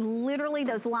how it literally,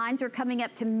 those lines are coming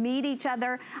up to meet each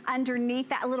other underneath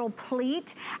that little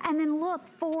pleat. And then look,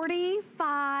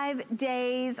 45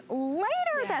 days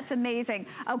later. That's amazing.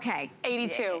 Okay.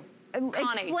 82.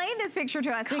 Connie. Explain this picture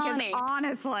to us, because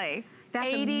honestly,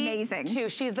 that's amazing.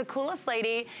 She's the coolest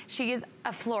lady. She is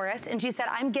a florist, and she said,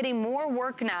 I'm getting more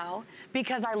work now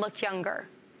because I look younger.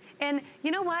 And you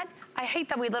know what? I hate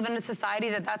that we live in a society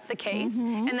that that's the case,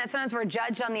 and that sometimes we're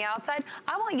judged on the outside.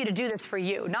 I want you to do this for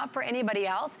you, not for anybody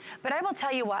else. But I will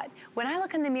tell you what, when I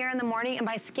look in the mirror in the morning and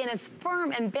my skin is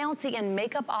firm and bouncy and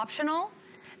makeup optional,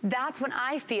 that's when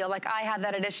I feel like I have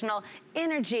that additional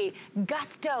energy,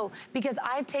 gusto, because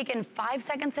I've taken 5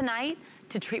 seconds a night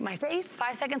to treat my face,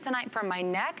 5 seconds a night for my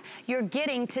neck. You're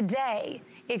getting today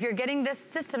If you're getting this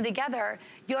system together,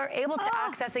 you're able to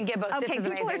access and get both. Okay,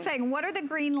 people are saying, what are the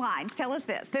green lines? Tell us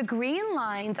this. The green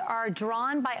lines are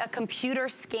drawn by a computer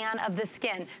scan of the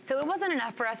skin. So it wasn't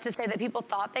enough for us to say that people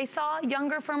thought they saw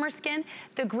younger, firmer skin.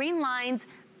 The green lines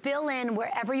fill in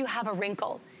wherever you have a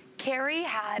wrinkle.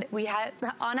 We had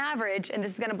on average, and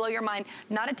this is gonna blow your mind,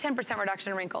 not a 10%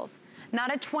 reduction in wrinkles,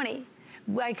 not a 20.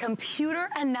 By computer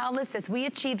analysis, we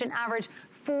achieved an average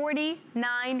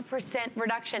 49%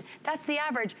 reduction. That's the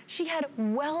average. She had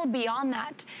well beyond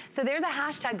that. So there's a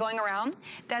hashtag going around.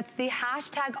 That's the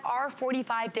hashtag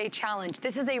R45-day challenge.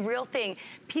 This is a real thing.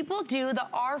 People do the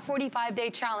R45-day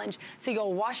challenge. So you go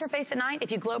wash your face at night.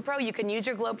 If you Glow Pro, you can use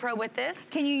your Glow Pro with this.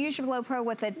 Can you use your Glow Pro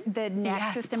with the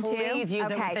neck system too? Yes, please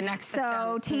use it with the neck system.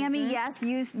 So Tammy, yes,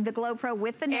 use the Glow Pro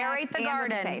with the neck Aerate the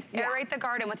garden. with the face. Aerate the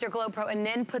garden with your Glow Pro and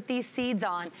then put these seeds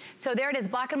on. So there it is,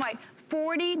 black and white.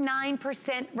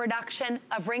 49% reduction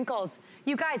of wrinkles.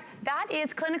 You guys, that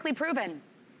is clinically proven.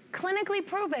 Clinically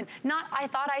proven. Not I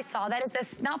thought I saw. That is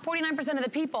this, not 49% of the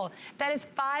people. That is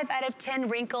 5 out of 10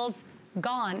 wrinkles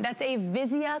gone. That's a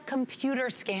Vizia computer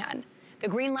scan. The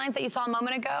green lines that you saw a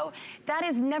moment ago, that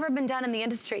has never been done in the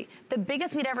industry. The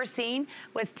biggest we'd ever seen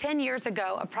was 10 years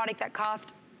ago, a product that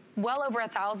cost well over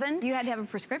 $1,000. You had to have a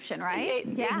prescription, right?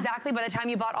 Exactly, by the time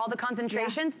you bought all the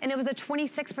concentrations, and it was a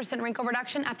 26% wrinkle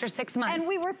reduction after 6 months. And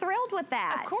we were thrilled with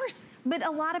that. Of course. But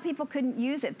a lot of people couldn't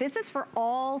use it. This is for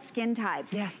all skin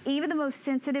types. Yes. Even the most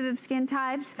sensitive of skin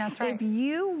types. That's right. If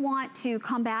you want to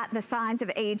combat the signs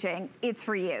of aging, it's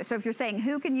for you. So if you're saying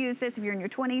who can use this, if you're in your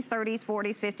 20s, 30s,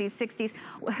 40s, 50s, 60s,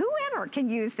 whoever can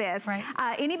use this. Right.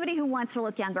 Anybody who wants to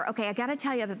look younger. Okay, I gotta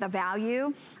tell you that the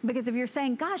value, because if you're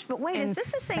saying, gosh, but wait, is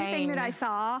this the same thing that I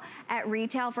saw at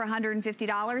retail for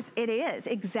 $150? It is,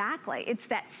 exactly. It's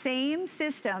that same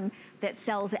system that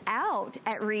sells out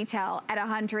at retail at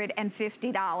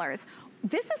 $150.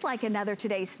 This is like another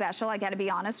today's special, I gotta be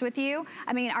honest with you.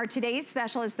 I mean, our today's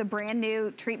special is the brand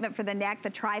new treatment for the neck, the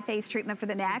tri-phase treatment for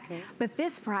the neck. But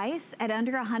this price at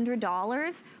under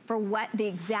 $100 for what the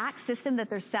exact system that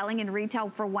they're selling in retail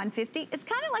for $150 is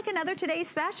kind of like another today's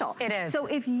special. It is. So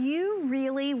if you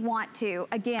really want to,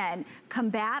 again,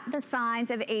 combat the signs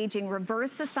of aging,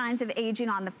 reverse the signs of aging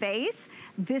on the face,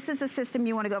 this is a system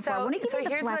you want to go for. I want to give you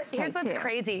the flex here's what's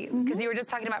crazy, because you were just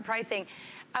talking about pricing.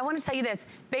 I want to tell you this.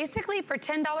 Basically, for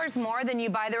 $10 more than you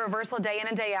buy the reversal day in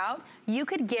and day out, you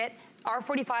could get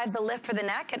R45, the lift for the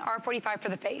neck, and R45 for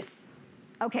the face.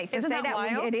 Okay, so isn't that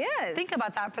wild? It is. Think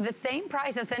about that. For the same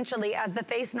price, essentially, as the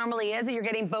face normally is, you're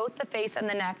getting both the face and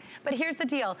the neck. But here's the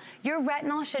deal. Your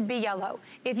retinol should be yellow.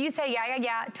 If you say,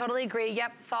 yeah, totally agree.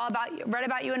 Yep, read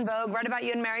about you in Vogue, read about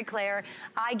you in Marie Claire.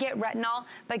 I get retinol.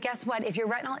 But guess what? If your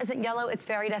retinol isn't yellow, it's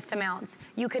fairy dust amounts.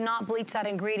 You cannot bleach that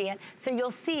ingredient. So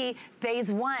you'll see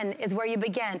phase 1 is where you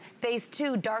begin. Phase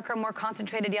 2, darker, more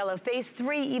concentrated yellow. Phase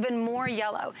 3, even more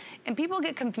yellow. And people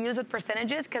get confused with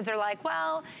percentages because they're like,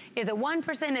 well, is it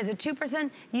 1%? Is it 2%?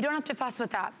 You don't have to fuss with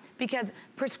that, because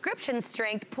prescription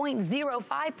strength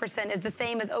 0.05% is the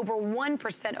same as over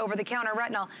 1% over-the-counter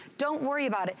retinol. Don't worry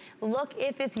about it. Look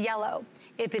if it's yellow.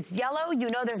 If it's yellow, you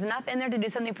know there's enough in there to do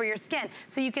something for your skin.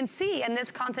 So you can see in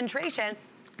this concentration,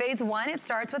 phase 1, it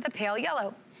starts with a pale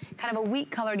yellow, kind of a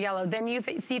wheat colored yellow. Then you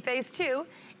see phase 2,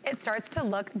 it starts to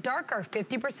look darker,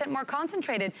 50% more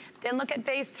concentrated. Then look at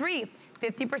phase 3.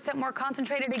 50% more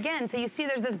concentrated again. So you see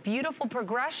there's this beautiful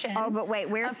progression. Oh, but wait,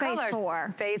 where's phase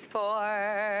 4? Phase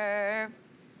 4.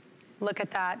 Look at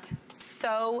that.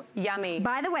 So yummy.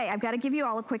 By the way, I've got to give you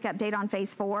all a quick update on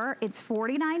phase 4. It's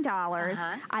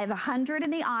 $49. I have 100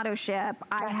 in the auto ship.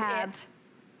 I have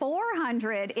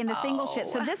 400 in the single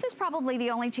ship. So this is probably the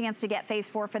only chance to get phase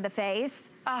 4 for the face.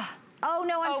 Oh,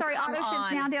 no, I'm sorry. Auto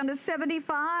ship's now down to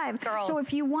 75. Girls. So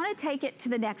if you want to take it to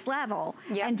the next level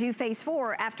and do phase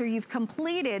 4 after you've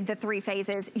completed the 3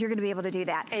 phases, you're going to be able to do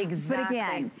that. Exactly. But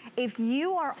again, if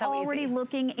you are already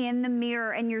looking in the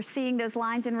mirror and you're seeing those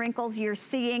lines and wrinkles, you're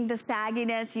seeing the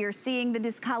sagginess, you're seeing the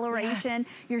discoloration,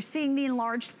 you're seeing the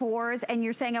enlarged pores, and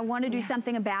you're saying, I want to do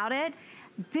something about it,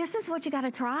 this is what you got to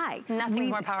try. Nothing's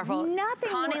more powerful.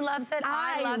 Connie loves it.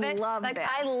 I love it. Like,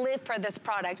 I live for this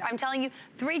product. I'm telling you,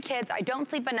 3 kids. I don't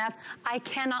sleep enough. I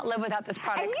cannot live without this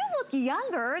product. And you look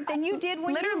younger than you did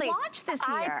when you launched this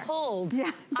year. I pulled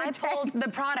the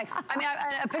products. I mean,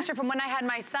 a picture from when I had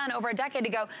my son over a decade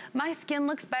ago. My skin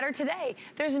looks better today.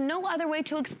 There's no other way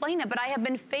to explain it, but I have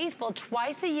been faithful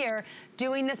twice a year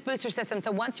doing this booster system. So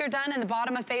once you're done in the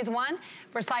bottom of phase 1,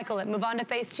 recycle it. Move on to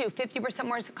phase 2, 50%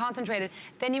 more concentrated.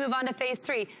 Then you move on to phase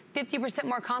 3, 50%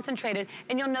 more concentrated.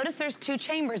 And you'll notice there's 2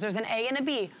 chambers. There's an A and a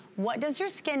B. What does your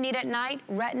skin need at night?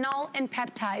 Retinol and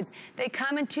peptides. They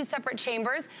come in 2 separate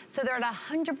chambers, so they're at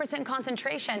 100%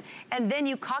 concentration. And then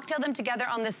you cocktail them together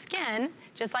on the skin,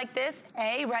 just like this.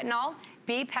 A, retinol,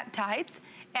 B, peptides.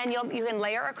 And you can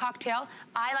layer a cocktail.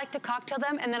 I like to cocktail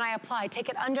them, and then I apply. Take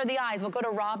it under the eyes. We'll go to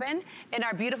Robin in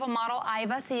our beautiful model,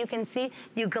 Iva, so you can see.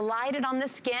 You glide it on the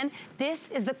skin. This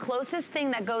is the closest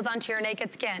thing that goes onto your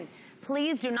naked skin.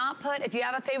 Please do not put, if you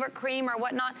have a favorite cream or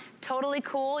whatnot, totally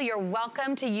cool. You're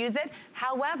welcome to use it.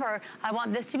 However, I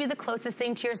want this to be the closest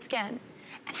thing to your skin.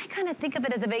 And I kind of think of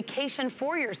it as a vacation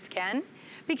for your skin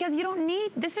because you don't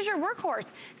need, this is your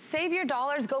workhorse. Save your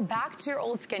dollars, go back to your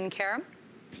old skincare.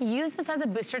 Use this as a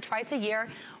booster twice a year.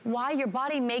 Why? Your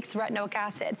body makes retinoic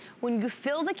acid. When you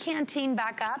fill the canteen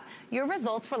back up, your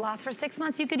results will last for 6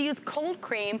 months. You could use cold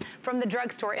cream from the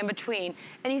drugstore in between.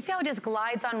 And you see how it just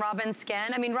glides on Robin's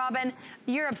skin? I mean, Robin,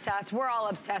 you're obsessed. We're all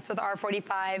obsessed with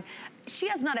R45. She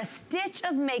has not a stitch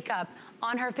of makeup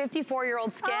on her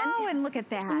 54-year-old skin. Oh, and look at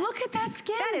that. Look at that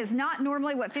skin. That is not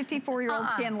normally what 54-year-old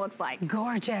skin looks like.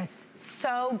 Gorgeous.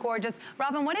 So gorgeous.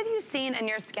 Robin, what have you seen in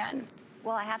your skin?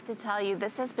 Well, I have to tell you,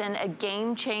 this has been a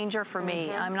game changer for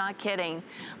me. I'm not kidding.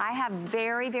 I have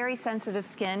very, very sensitive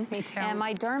skin. Me too. And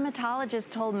my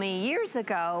dermatologist told me years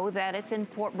ago that it's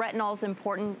retinol is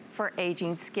important for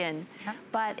aging skin. Yep.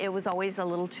 But it was always a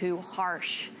little too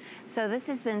harsh. So this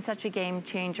has been such a game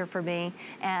changer for me,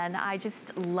 and I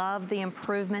just love the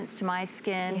improvements to my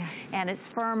skin. Yes. And it's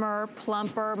firmer,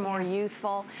 plumper, more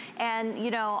youthful. And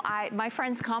you know, my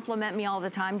friends compliment me all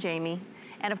the time, Jamie.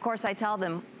 And of course I tell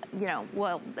them, you know,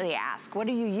 well, they ask, what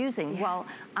are you using? Yes. Well,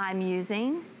 I'm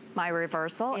using my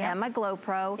Reversal and my Glow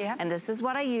Pro, and this is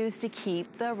what I use to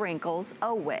keep the wrinkles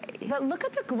away. But look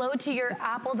at the glow to your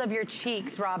apples of your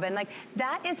cheeks, Robin. Like,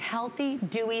 that is healthy,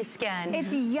 dewy skin.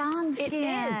 It's young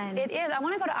skin. It is. I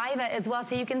want to go to Iva as well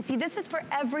so you can see this is for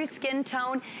every skin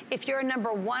tone. If you're a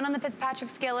number 1 on the Fitzpatrick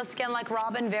scale of skin like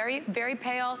Robin, very, very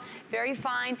pale, very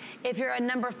fine. If you're a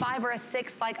number 5 or a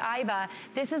 6 like Iva,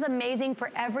 this is amazing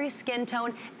for every skin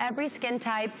tone, every skin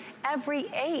type, every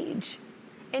age.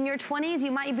 In your 20s,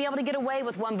 you might be able to get away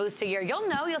with 1 boost a year. You'll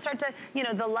know, you'll start to, you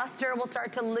know, the luster will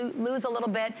start to lose a little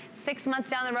bit. 6 months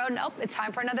down the road, nope, it's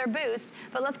time for another boost.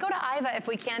 But let's go to Iva if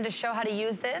we can to show how to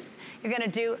use this. You're gonna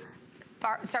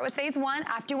start with phase 1.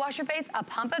 After you wash your face, a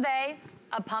pump of A,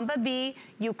 a pump of B,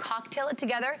 you cocktail it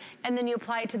together, and then you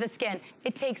apply it to the skin.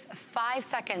 It takes 5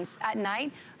 seconds at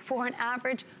night for an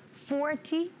average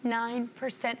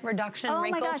 49% reduction in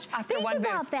wrinkles after 1 boost. Think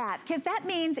about that, because that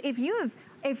means if you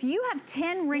have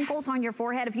 10 wrinkles on your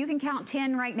forehead, if you can count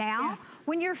 10 right now,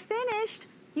 when you're finished,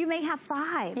 you may have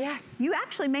 5. Yes. You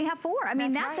actually may have 4. I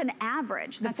mean, that's right. an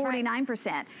average, the That's 49%.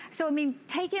 Right. So, I mean,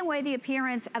 taking away the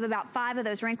appearance of about 5 of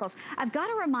those wrinkles. I've got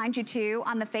to remind you, too,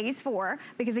 on the phase 4,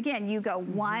 because, again, you go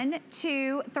 1,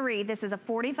 2, 3. This is a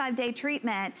 45-day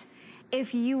treatment.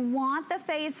 If you want the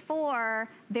phase 4,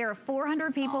 there are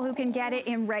 400 people who can get it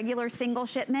in regular single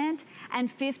shipment and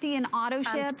 50 in auto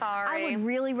ship. I'm sorry. I would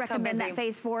really recommend that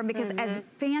phase 4 because as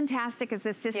fantastic as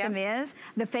this system is,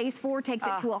 the phase 4 takes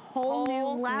it to a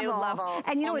whole new level.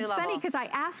 And you know, it's funny because I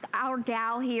asked our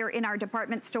gal here in our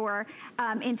department store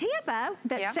in Tampa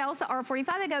that sells the R45,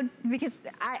 I go, because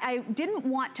I didn't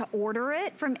want to order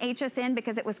it from HSN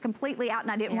because it was completely out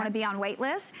and I didn't want to be on wait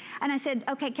list. And I said,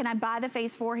 okay, can I buy the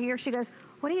phase 4 here? She goes,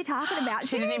 what are you talking about?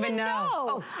 She didn't even know.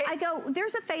 Oh, I go,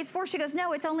 there's a phase 4. She goes,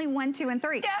 no, it's only 1, 2, and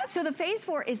 3. Yes. So the phase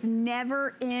 4 is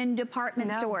never in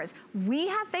department stores. We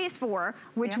have phase 4,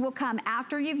 which will come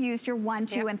after you've used your 1,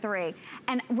 2, and 3.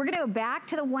 And we're gonna go back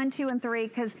to the 1, 2, and 3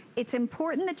 because it's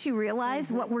important that you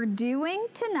realize what we're doing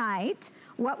tonight,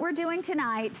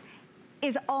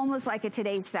 is almost like a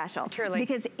today's special. Truly.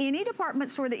 Because any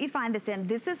department store that you find this in,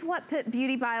 this is what put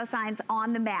Beauty Bioscience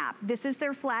on the map. This is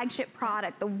their flagship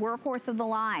product, the workhorse of the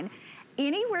line.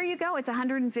 Anywhere you go, it's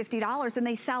 $150 and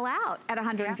they sell out at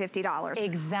 $150.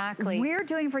 Exactly. We're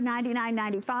doing for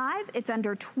 $99.95. It's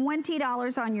under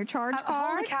 $20 on your charge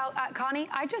card. Holy cow, Connie,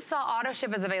 I just saw auto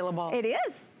ship is available. It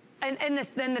is. And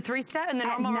the 3-step and the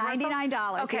normal reversal?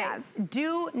 $99, okay,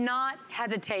 do not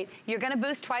hesitate. You're gonna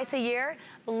boost twice a year,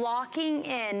 locking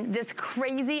in this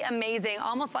crazy, amazing,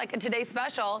 almost like a Today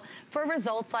Special for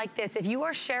results like this. If you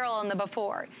are Cheryl in the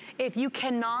before, if you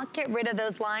cannot get rid of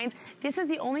those lines, this is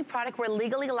the only product we're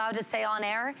legally allowed to say on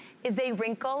air is a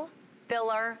wrinkle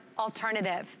filler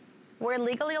alternative. We're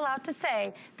legally allowed to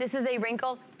say this is a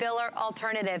wrinkle filler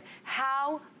alternative.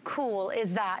 How cool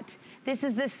is that? This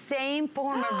is the same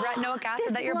form of retinoic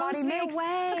acid that your body makes. Look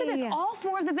at this, all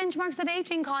 4 of the benchmarks of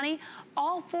aging, Connie.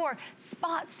 All 4,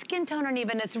 spots, skin tone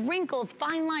unevenness, wrinkles,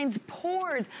 fine lines,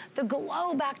 pores, the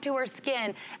glow back to her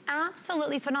skin.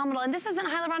 Absolutely phenomenal. And this isn't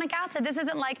hyaluronic acid. This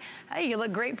isn't like, hey, you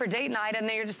look great for date night and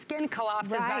then your skin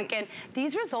collapses back in.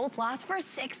 These results last for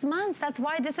 6 months. That's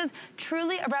why this is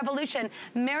truly a revolution.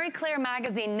 Marie Claire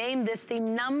magazine named this the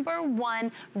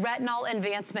 #1 retinol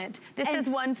advancement. This has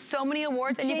won so many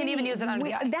awards, and Jamie, you can even use it under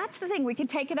the eye. That's the thing, we can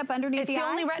take it up underneath the eye.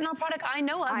 It's the only retinol product I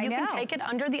know of. You can take it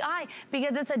under the eye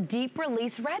because it's a deep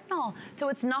release retinol, so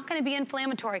it's not gonna be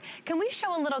inflammatory. Can we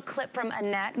show a little clip from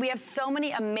Annette? We have so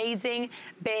many amazing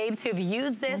babes who've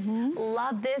used this,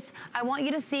 love this. I want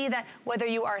you to see that whether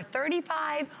you are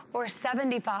 35 or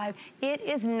 75, it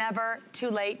is never too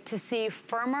late to see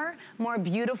firmer, more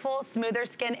beautiful, smoother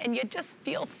skin, and you just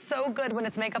feel so good when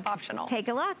it's makeup optional. Take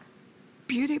a look.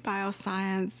 Beauty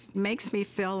Bioscience makes me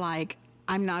feel like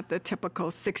I'm not the typical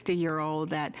 60-year-old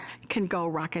that can go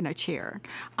rock in a chair.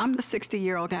 I'm the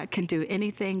 60-year-old that can do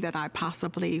anything that I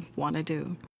possibly want to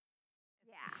do.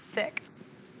 Sick.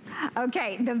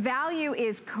 Okay, the value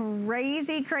is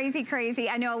crazy, crazy, crazy.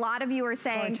 I know a lot of you are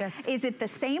saying, is it the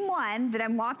same one that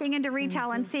I'm walking into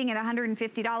retail and seeing at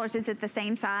 $150? Is it the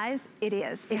same size? It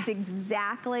is. It's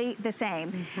exactly the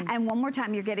same. And one more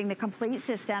time, you're getting the complete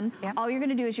system. All you're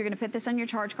gonna do is you're gonna put this on your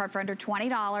charge card for under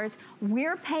 $20.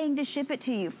 We're paying to ship it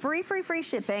to you. Free, free, free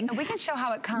shipping. And we can show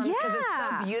how it comes because it's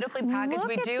so beautifully packaged.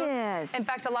 Look at this. In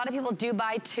fact, a lot of people do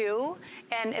buy 2,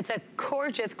 and it's a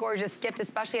gorgeous, gorgeous gift,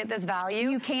 especially at this value.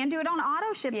 You can do it on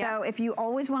auto ship though if you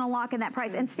always want to lock in that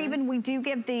price. And Stephen, we do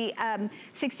give the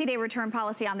 60-day return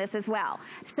policy on this as well.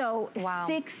 So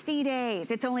 60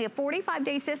 days. It's only a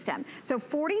 45-day system. So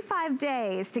 45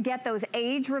 days to get those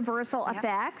age reversal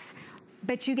effects.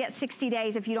 But you get 60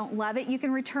 days. If you don't love it, you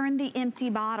can return the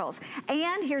empty bottles.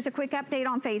 And here's a quick update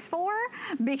on phase 4,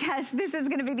 because this is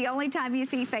gonna be the only time you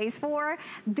see phase 4.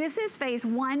 This is phase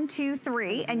 1, 2,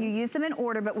 3, and you use them in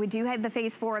order, but we do have the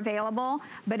phase 4 available,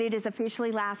 but it is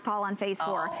officially last call on phase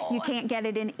 4. You can't get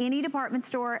it in any department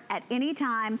store at any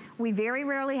time. We very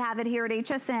rarely have it here at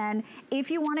HSN. If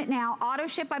you want it now, auto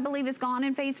ship, I believe, is gone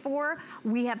in phase 4.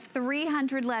 We have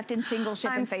 300 left in single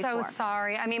ship in phase 4. I'm so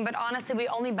sorry. I mean, but honestly, we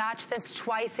only batch this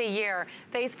twice a year.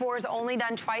 Phase 4 is only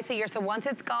done twice a year, so once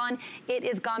it's gone, it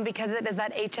is gone because it is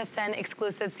that HSN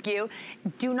exclusive SKU.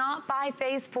 Do not buy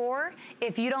phase 4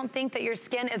 if you don't think that your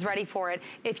skin is ready for it.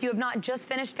 If you have not just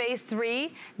finished phase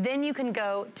 3, then you can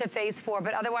go to phase 4,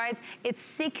 but otherwise, it's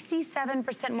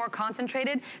 67% more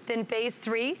concentrated than phase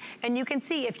 3, and you can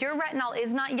see if your retinol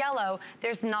is not yellow,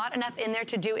 there's not enough in there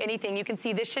to do anything. You can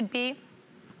see this should be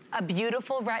a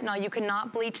beautiful retinol. You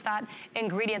cannot bleach that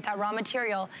ingredient, that raw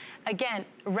material. Again,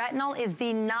 retinol is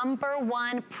the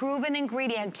 #1 proven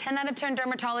ingredient 10 out of 10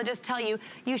 dermatologists tell you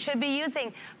you should be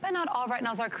using, but not all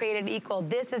retinols are created equal.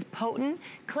 This is potent,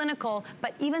 clinical,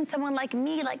 but even someone like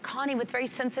me, like Connie, with very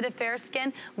sensitive fair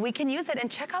skin, we can use it and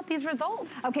check out these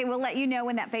results. Okay, we'll let you know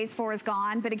when that phase 4 is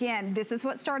gone, but again, this is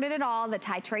what started it all, the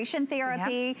titration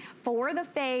therapy for the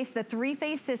face, the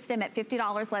 3-phase system at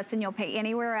 $50 less than you'll pay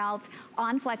anywhere else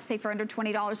on FlexPay for under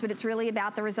 $20, but it's really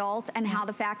about the results and how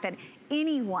the fact that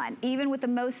anyone, even with the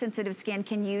most sensitive skin,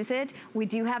 can use it. We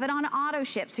do have it on auto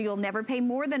ship, so you'll never pay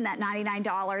more than that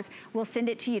 $99. We'll send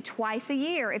it to you twice a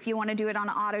year if you want to do it on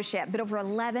auto ship. But over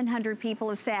 1,100 people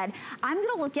have said, I'm going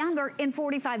to look younger in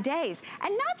 45 days.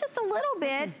 And not just a little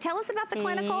bit. Tell us about the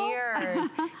clinical. Years.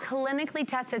 Clinically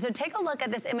tested. So take a look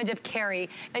at this image of Carrie,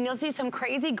 and you'll see some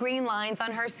crazy green lines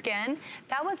on her skin.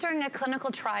 That was during a clinical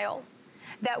trial.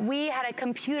 That we had a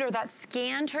computer that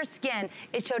scanned her skin.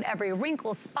 It showed every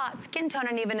wrinkle, spot, skin tone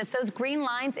unevenness. Those green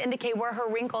lines indicate where her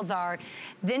wrinkles are.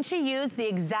 Then she used the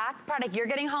exact product you're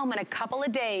getting home in a couple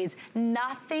of days.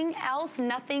 Nothing else,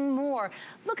 nothing more.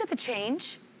 Look at the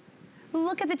change.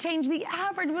 Look at the change. The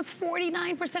average was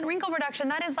 49% wrinkle reduction.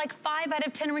 That is like 5 out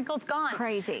of 10 wrinkles gone.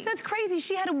 Crazy. That's crazy.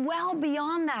 She had well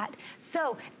beyond that.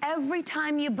 So every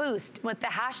time you boost with the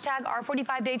hashtag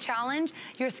R45-Day Challenge,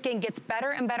 your skin gets better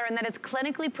and better, and that is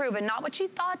clinically proven. Not what she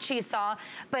thought she saw,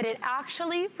 but it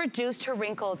actually reduced her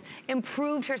wrinkles,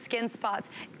 improved her skin spots,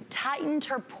 tightened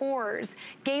her pores,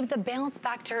 gave the bounce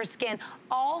back to her skin.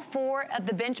 All 4 of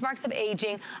the benchmarks of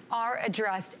aging are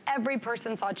addressed. Every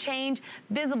person saw change,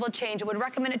 visible change. I would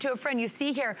recommend it to a friend. You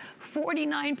see here,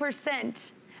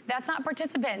 49%. That's not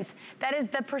participants. That is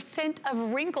the percent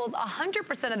of wrinkles.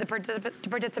 100% of the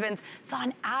participants saw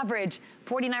an average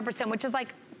 49%, which is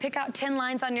like pick out 10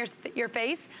 lines on your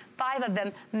face, 5 of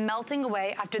them melting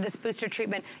away after this booster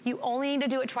treatment. You only need to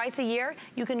do it twice a year.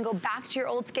 You can go back to your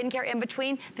old skincare in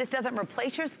between. This doesn't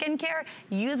replace your skincare.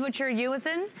 Use what you're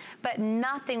using, but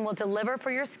nothing will deliver for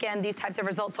your skin these types of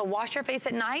results. So wash your face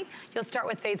at night. You'll start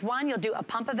with phase 1. You'll do a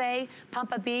pump of A,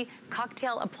 pump of B,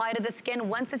 cocktail apply to the skin.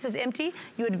 Once this is empty,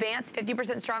 you advance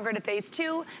 50% stronger to phase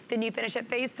 2. Then you finish at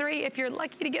phase 3. If you're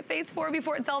lucky to get phase 4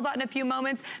 before it sells out in a few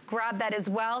moments, grab that as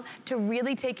well to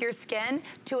really take your skin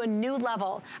to a new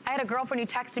level. I had a girlfriend who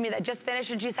texted me that just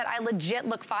finished and she said, I legit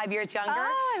look 5 years younger.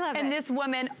 Oh, I love and it. This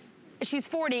woman, she's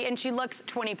 40 and she looks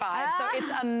 25. So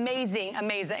it's amazing,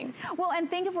 amazing. Well, and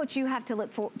think of what you have to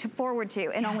look forward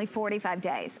to in only 45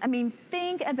 days. I mean,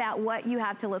 think about what you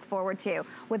have to look forward to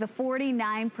with a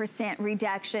 49%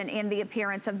 reduction in the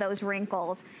appearance of those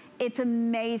wrinkles. It's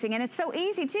amazing, and it's so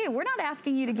easy too. We're not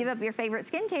asking you to give up your favorite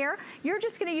skincare. You're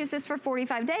just gonna use this for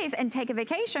 45 days and take a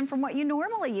vacation from what you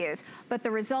normally use. But the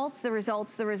results, the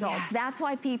results, the results. Yes. That's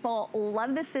why people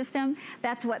love the system.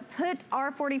 That's what put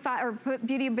R45, or put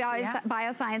Beauty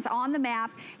Bioscience on the map.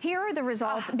 Here are the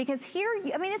results, because here,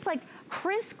 I mean, it's like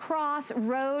crisscross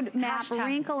road map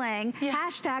wrinkling,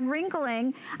 hashtag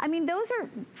wrinkling. I mean, those are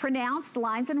pronounced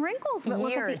lines and wrinkles, but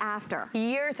look at the after.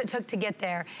 Years it took to get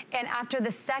there. And after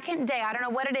the second day, I don't know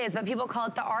what it is, but people call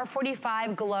it the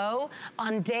R45 glow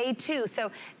on day 2. So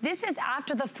this is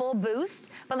after the full boost.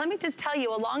 But let me just tell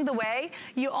you, along the way,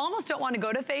 you almost don't want to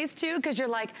go to phase 2 because you're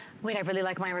like, wait, I really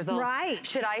like my results. Right.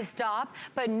 Should I stop?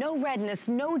 But no redness,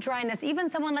 no dryness. Even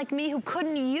someone like me who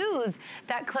couldn't use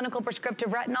that clinical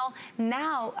prescriptive retinol,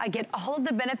 now I get all of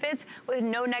the benefits with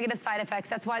no negative side effects.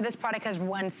 That's why this product has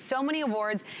won so many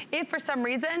awards. If for some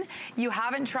reason you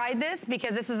haven't tried this,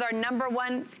 because this is our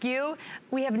 #1 SKU,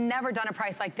 we have never done a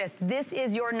price like this. This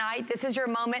is your night. This is your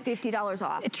moment. $50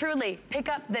 off. Truly, pick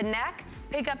up the neck,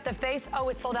 pick up the face. Oh,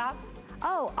 it's sold out?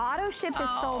 Oh, auto ship is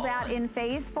sold out in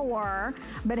phase 4,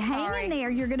 but hang in there.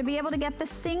 You're gonna be able to get the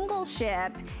single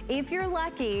ship if you're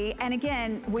lucky. And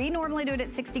again, we normally do it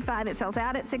at $65. It sells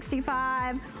out at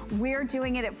 $65. We're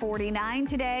doing it at $49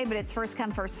 today, but it's first come,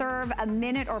 first serve. A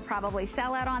minute or probably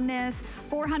sell out on this.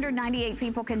 498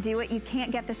 people can do it. You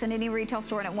can't get this in any retail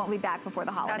store and it won't be back before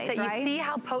the holidays, That's it. right? You see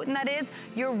how potent that is?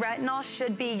 Your retinol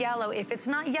should be yellow. If it's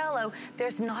not yellow,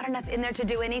 there's not enough in there to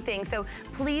do anything. So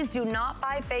please do not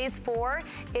buy phase 4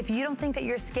 if you don't think that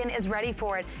your skin is ready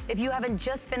for it. If you haven't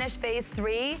just finished phase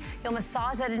 3, you'll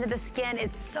massage that into the skin.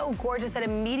 It's so gorgeous that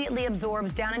immediately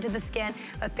absorbs down into the skin.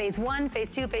 But phase 1,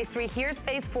 phase 2, phase 3, here's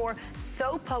phase 4.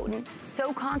 So potent,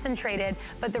 so concentrated,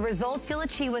 but the results you'll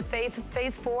achieve with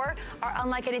phase 4 are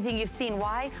unlike anything you've seen.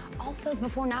 Why? All those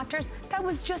before and afters, that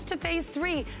was just to phase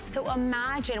 3. So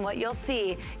imagine what you'll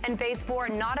see in phase 4.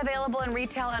 Not available in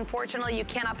retail, unfortunately. You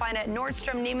cannot find it at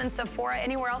Nordstrom, Neiman, Sephora,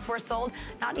 anywhere else we're sold,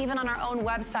 not even on our own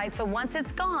website. So once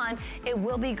it's gone, it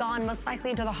will be gone most likely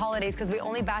into the holidays because we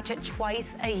only batch it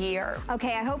twice a year.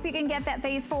 Okay, I hope you can get that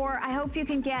phase 4. I hope you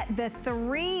can get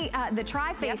the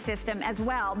tri-phase system as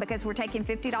well, because we're taking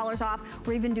 $50 off.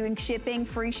 We're even doing shipping,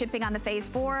 free shipping on the phase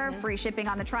 4, free shipping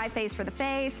on the tri-phase for the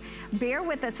face. Bear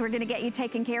with us, we're gonna get you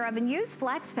taken care of, and use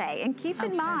FlexPay. And keep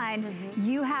in mind,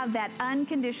 you have that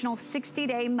unconditional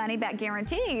 60-day money-back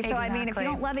guarantee. So I mean, if you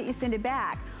don't love it, you send it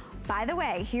back. By the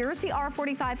way, here's the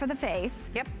R45 for the face.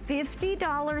 Yep.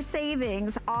 $50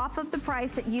 savings off of the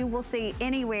price that you will see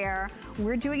anywhere.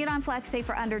 We're doing it on FlexPay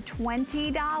for under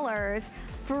 $20.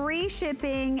 Free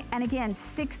shipping, and again,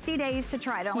 60 days to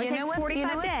try. It only takes 45 days. You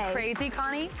know what's crazy,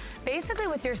 Connie? Basically,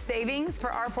 with your savings for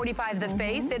R45, the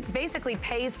face, it basically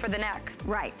pays for the neck.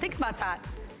 Right. Think about that.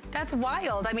 That's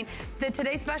wild. I mean, the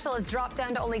Today Special is dropped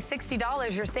down to only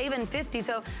 $60. You're saving $50.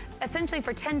 So essentially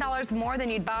for $10 more than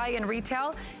you'd buy in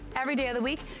retail, every day of the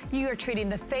week, you are treating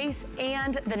the face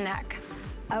and the neck.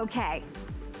 Okay.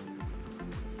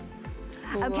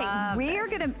 Okay,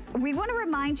 we want to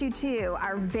remind you too,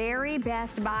 our very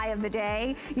best buy of the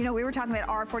day. You know, we were talking about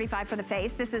R45 for the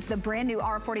face. This is the brand new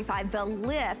R45, the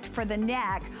lift for the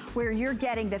neck, where you're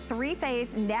getting the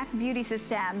 3-phase neck beauty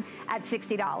system at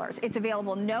 $60. It's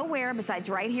available nowhere besides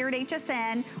right here at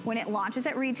HSN. When it launches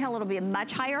at retail, it'll be a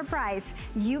much higher price.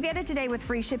 You get it today with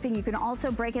free shipping. You can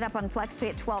also break it up on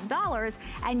FlexPay at $12,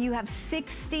 and you have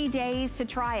 60 days to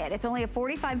try it. It's only a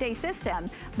 45-day system,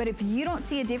 but if you don't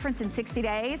see a difference in 60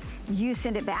 days, you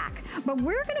send it back. But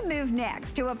we're gonna move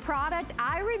next to a product.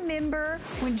 I remember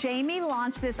when Jamie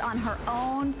launched this on her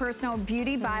own personal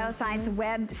Beauty Bioscience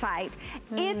website.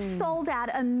 It sold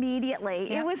out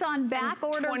immediately. It was on back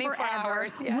order forever.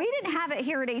 Hours, We didn't have it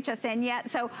here at HSN yet,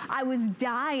 so I was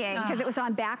dying because it was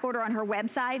on back order on her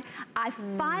website. I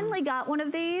finally got one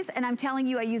of these, and I'm telling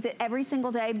you, I use it every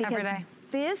single day because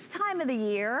this time of the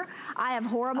year, I have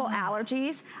horrible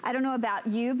allergies. I don't know about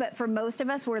you, but for most of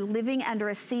us, we're living under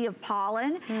a sea of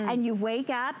pollen, and you wake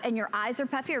up and your eyes are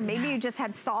puffy, or maybe you just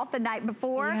had salt the night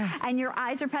before, and your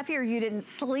eyes are puffy, or you didn't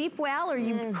sleep well, or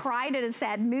you cried at a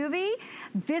sad movie.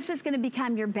 This is gonna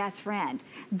become your best friend.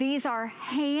 These are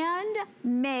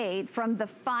handmade from the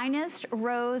finest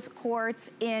rose quartz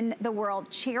in the world,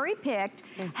 cherry-picked,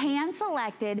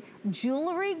 hand-selected,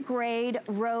 jewelry-grade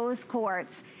rose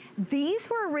quartz. These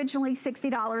were originally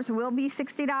 $60, will be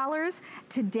 $60.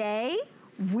 Today,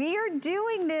 we're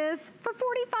doing this for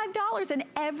 $45, and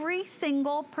every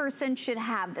single person should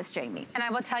have this, Jamie. And I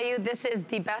will tell you, this is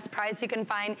the best price you can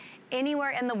find anywhere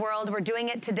in the world. We're doing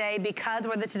it today because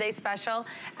we're the Today Special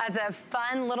as a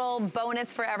fun little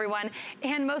bonus for everyone,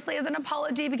 and mostly as an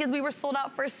apology because we were sold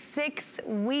out for 6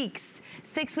 weeks.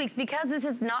 6 weeks, because this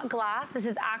is not glass, this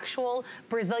is actual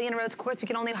Brazilian rose quartz. We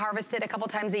can only harvest it a couple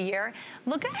times a year.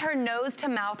 Look at her nose to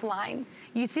mouth line.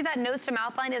 You see that nose to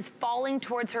mouth line is falling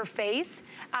towards her face.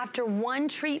 After one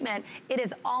treatment, it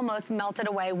is almost melted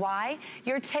away. Why?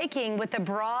 You're taking, with the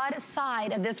broad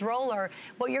side of this roller,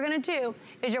 what you're gonna do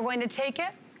is you're going to take it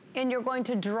and you're going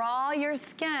to draw your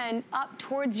skin up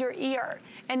towards your ear.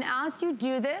 And as you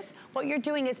do this, what you're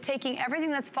doing is taking everything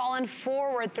that's fallen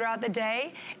forward throughout the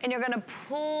day, and you're gonna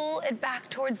pull it back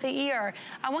towards the ear.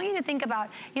 I want you to think about,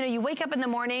 you know, you wake up in the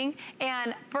morning,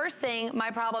 and first thing,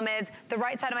 my problem is the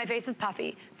right side of my face is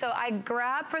puffy. So I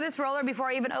grab for this roller before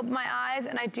I even open my eyes,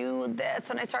 and I do this,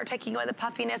 and I start taking away the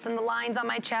puffiness and the lines on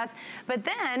my chest. But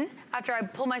then, after I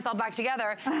pull myself back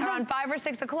together, around 5 or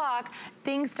 6 o'clock,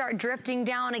 things start drifting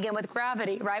down again with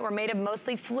gravity, right? We're made of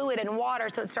mostly fluid and water,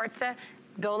 so it starts to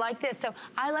go like this. So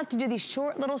I like to do these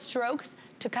short little strokes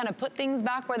to kind of put things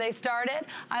back where they started.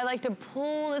 I like to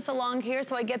pull this along here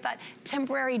so I get that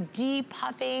temporary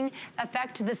depuffing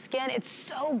effect to the skin. It's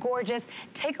so gorgeous.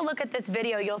 Take a look at this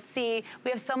video. You'll see we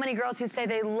have so many girls who say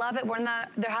they love it when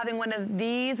they're having one of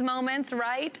these moments,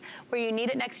 right? Where you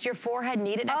need it next to your forehead,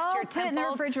 need it next to your temples. Put it in the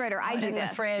refrigerator. I do in the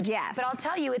fridge. Yes. But I'll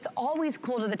tell you, it's always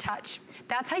cool to the touch.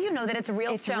 That's how you know that it's a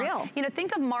real stone. Real. You know,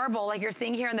 think of marble like you're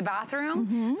seeing here in the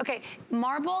bathroom. Okay,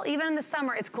 marble, even in the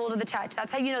summer, is cool to the touch.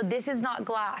 That's how you know this is not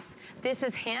glass. This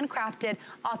is handcrafted,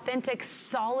 authentic,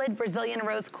 solid Brazilian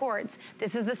rose quartz.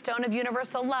 This is the stone of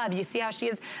universal love. You see how she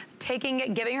is taking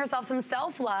it, giving herself some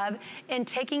self-love, and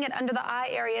taking it under the eye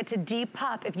area to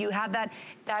depuff. If you have that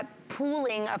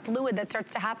pooling of fluid that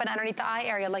starts to happen underneath the eye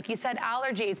area, like you said,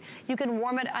 allergies, you can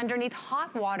warm it underneath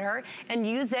hot water and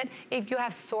use it if you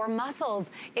have sore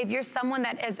muscles. If you're someone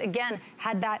that has, again,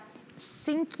 had that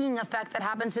sinking effect that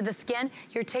happens to the skin,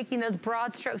 you're taking those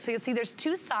broad strokes. So you'll see there's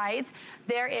two sides.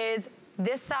 There is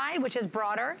this side, which is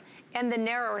broader, and the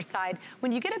narrower side.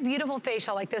 When you get a beautiful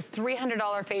facial like this $300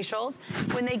 facials,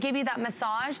 when they give you that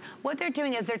massage, what they're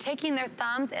doing is they're taking their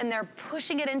thumbs and they're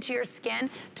pushing it into your skin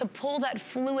to pull that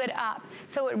fluid up.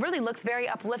 So it really looks very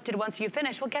uplifted once you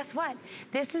finish. Well, guess what?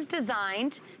 This is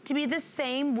designed to be the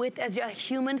same width as a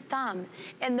human thumb.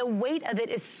 And the weight of it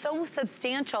is so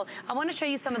substantial. I wanna show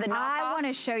you some of the knockoffs. I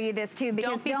wanna show you this too,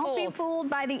 because don't be fooled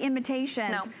by the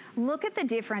imitations. No. Look at the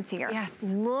difference here. Yes.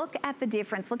 Look at the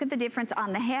difference. Look at the difference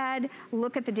on the head.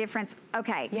 Look at the difference.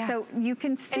 Okay, so you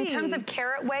can see. In terms of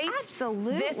carat weight,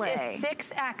 absolutely. This is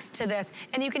 6X to this.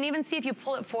 And you can even see if you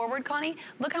pull it forward, Connie,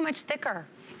 look how much thicker.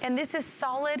 And this is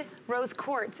solid rose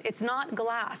quartz. It's not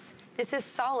glass. This is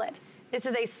solid. This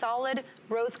is a solid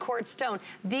rose quartz stone.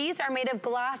 These are made of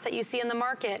glass that you see in the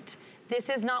market. This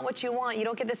is not what you want. You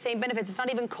don't get the same benefits. It's not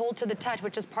even cold to the touch,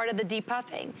 which is part of the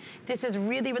depuffing. This is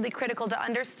really, really critical to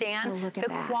understand the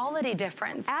quality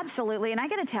difference. Absolutely, and I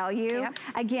gotta tell you,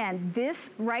 again,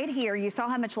 this right here, you saw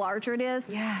how much larger it is?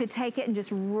 To take it and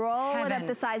just roll it up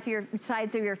the sides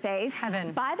of your face.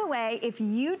 By the way, if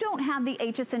you don't have the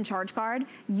HSN charge card,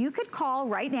 you could call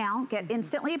right now, get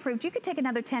instantly approved. You could take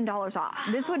another $10 off.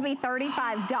 This would be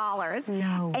 $35.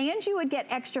 And you would get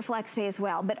extra flex pay as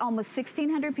well, but almost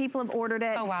 1,600 people have ordered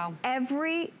it. Oh, wow.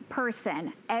 Every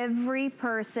person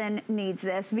needs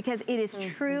this, because it is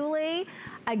truly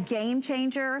a game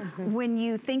changer when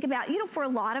you think about, you know, for a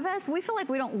lot of us, we feel like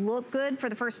we don't look good for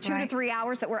the first 2 to 3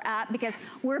 hours that we're up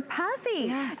because we're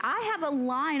puffy. I have a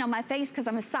line on my face because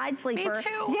I'm a side sleeper. Me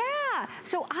too. Yeah.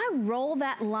 So I roll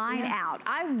that line out.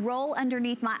 I roll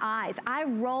underneath my eyes. I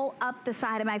roll up the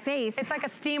side of my face. It's like a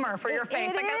steamer for your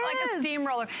face, like a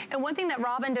steamroller. And one thing that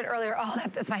Robin did earlier,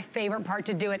 that's my favorite part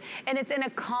to do it. And it's in a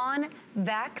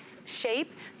convex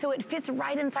shape, so it fits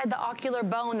right inside the ocular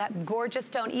bone, that gorgeous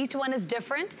stone. Each one is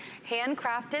different,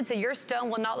 handcrafted, so your stone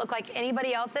will not look like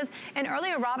anybody else's. And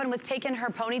earlier, Robin was taking her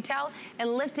ponytail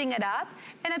and lifting it up,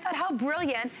 and I thought, how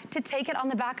brilliant to take it on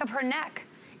the back of her neck.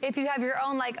 if you have your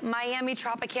own like Miami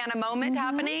Tropicana moment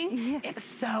happening, it's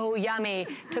so yummy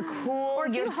to cool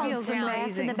your skin down.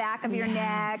 In the back of your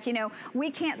neck, you know,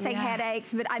 we can't say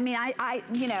headaches, but I mean, I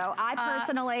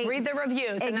personally read the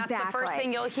reviews, and that's the first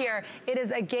thing you'll hear. It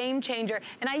is a game changer,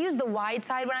 and I use the wide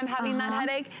side when I'm having that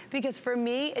headache because for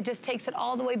me, it just takes it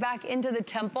all the way back into the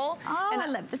temple. Oh, and I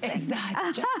love this thing. Is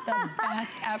that just the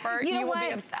best ever? You will be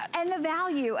obsessed. And the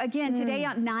value, again, today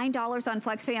at $9 on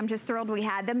FlexPay. I'm just thrilled we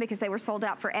had them because they were sold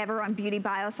out forever on Beauty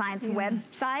Bioscience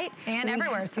website. And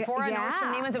everywhere. Sephora,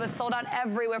 Nordstrom, Neiman's, it was sold out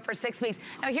everywhere for 6 weeks.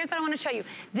 Now, here's what I want to show you.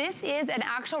 This is an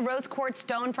actual rose quartz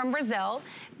stone from Brazil.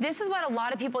 This is what a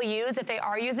lot of people use if they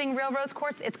are using real rose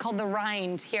quartz. It's called the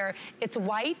rind here. It's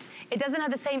white. It doesn't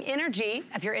have the same energy,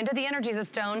 if you're into the energies of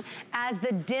stone, as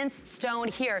the dense stone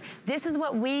here. This is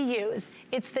what we use.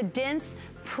 It's the dense,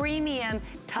 premium,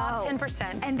 top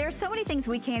 10%. And there's so many things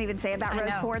we can't even say about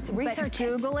rose quartz. Research but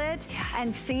Google it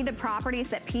and see the properties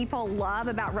that people love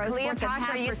about rose quartz.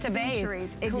 Cleopatra used to bathe.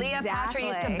 Cleopatra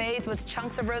used to bathe with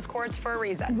chunks of rose quartz for a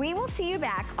reason. We will see you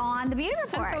back on the Beauty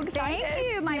Report. I'm so excited.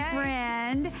 Thank you, my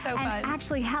friend. So fun. And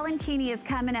actually, Helen Keeney is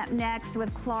coming up next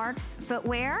with Clark's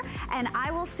Footwear, and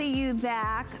I will see you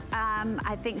back,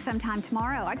 I think sometime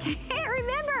tomorrow. I can't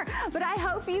remember, but I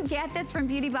hope you get this from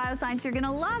Beauty Bioscience. You're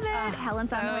gonna love it.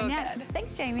 Helen's on the way next.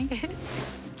 Thanks, Jamie.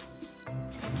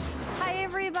 Hi,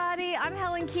 everybody. I'm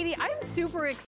Helen Keeney. I'm super excited.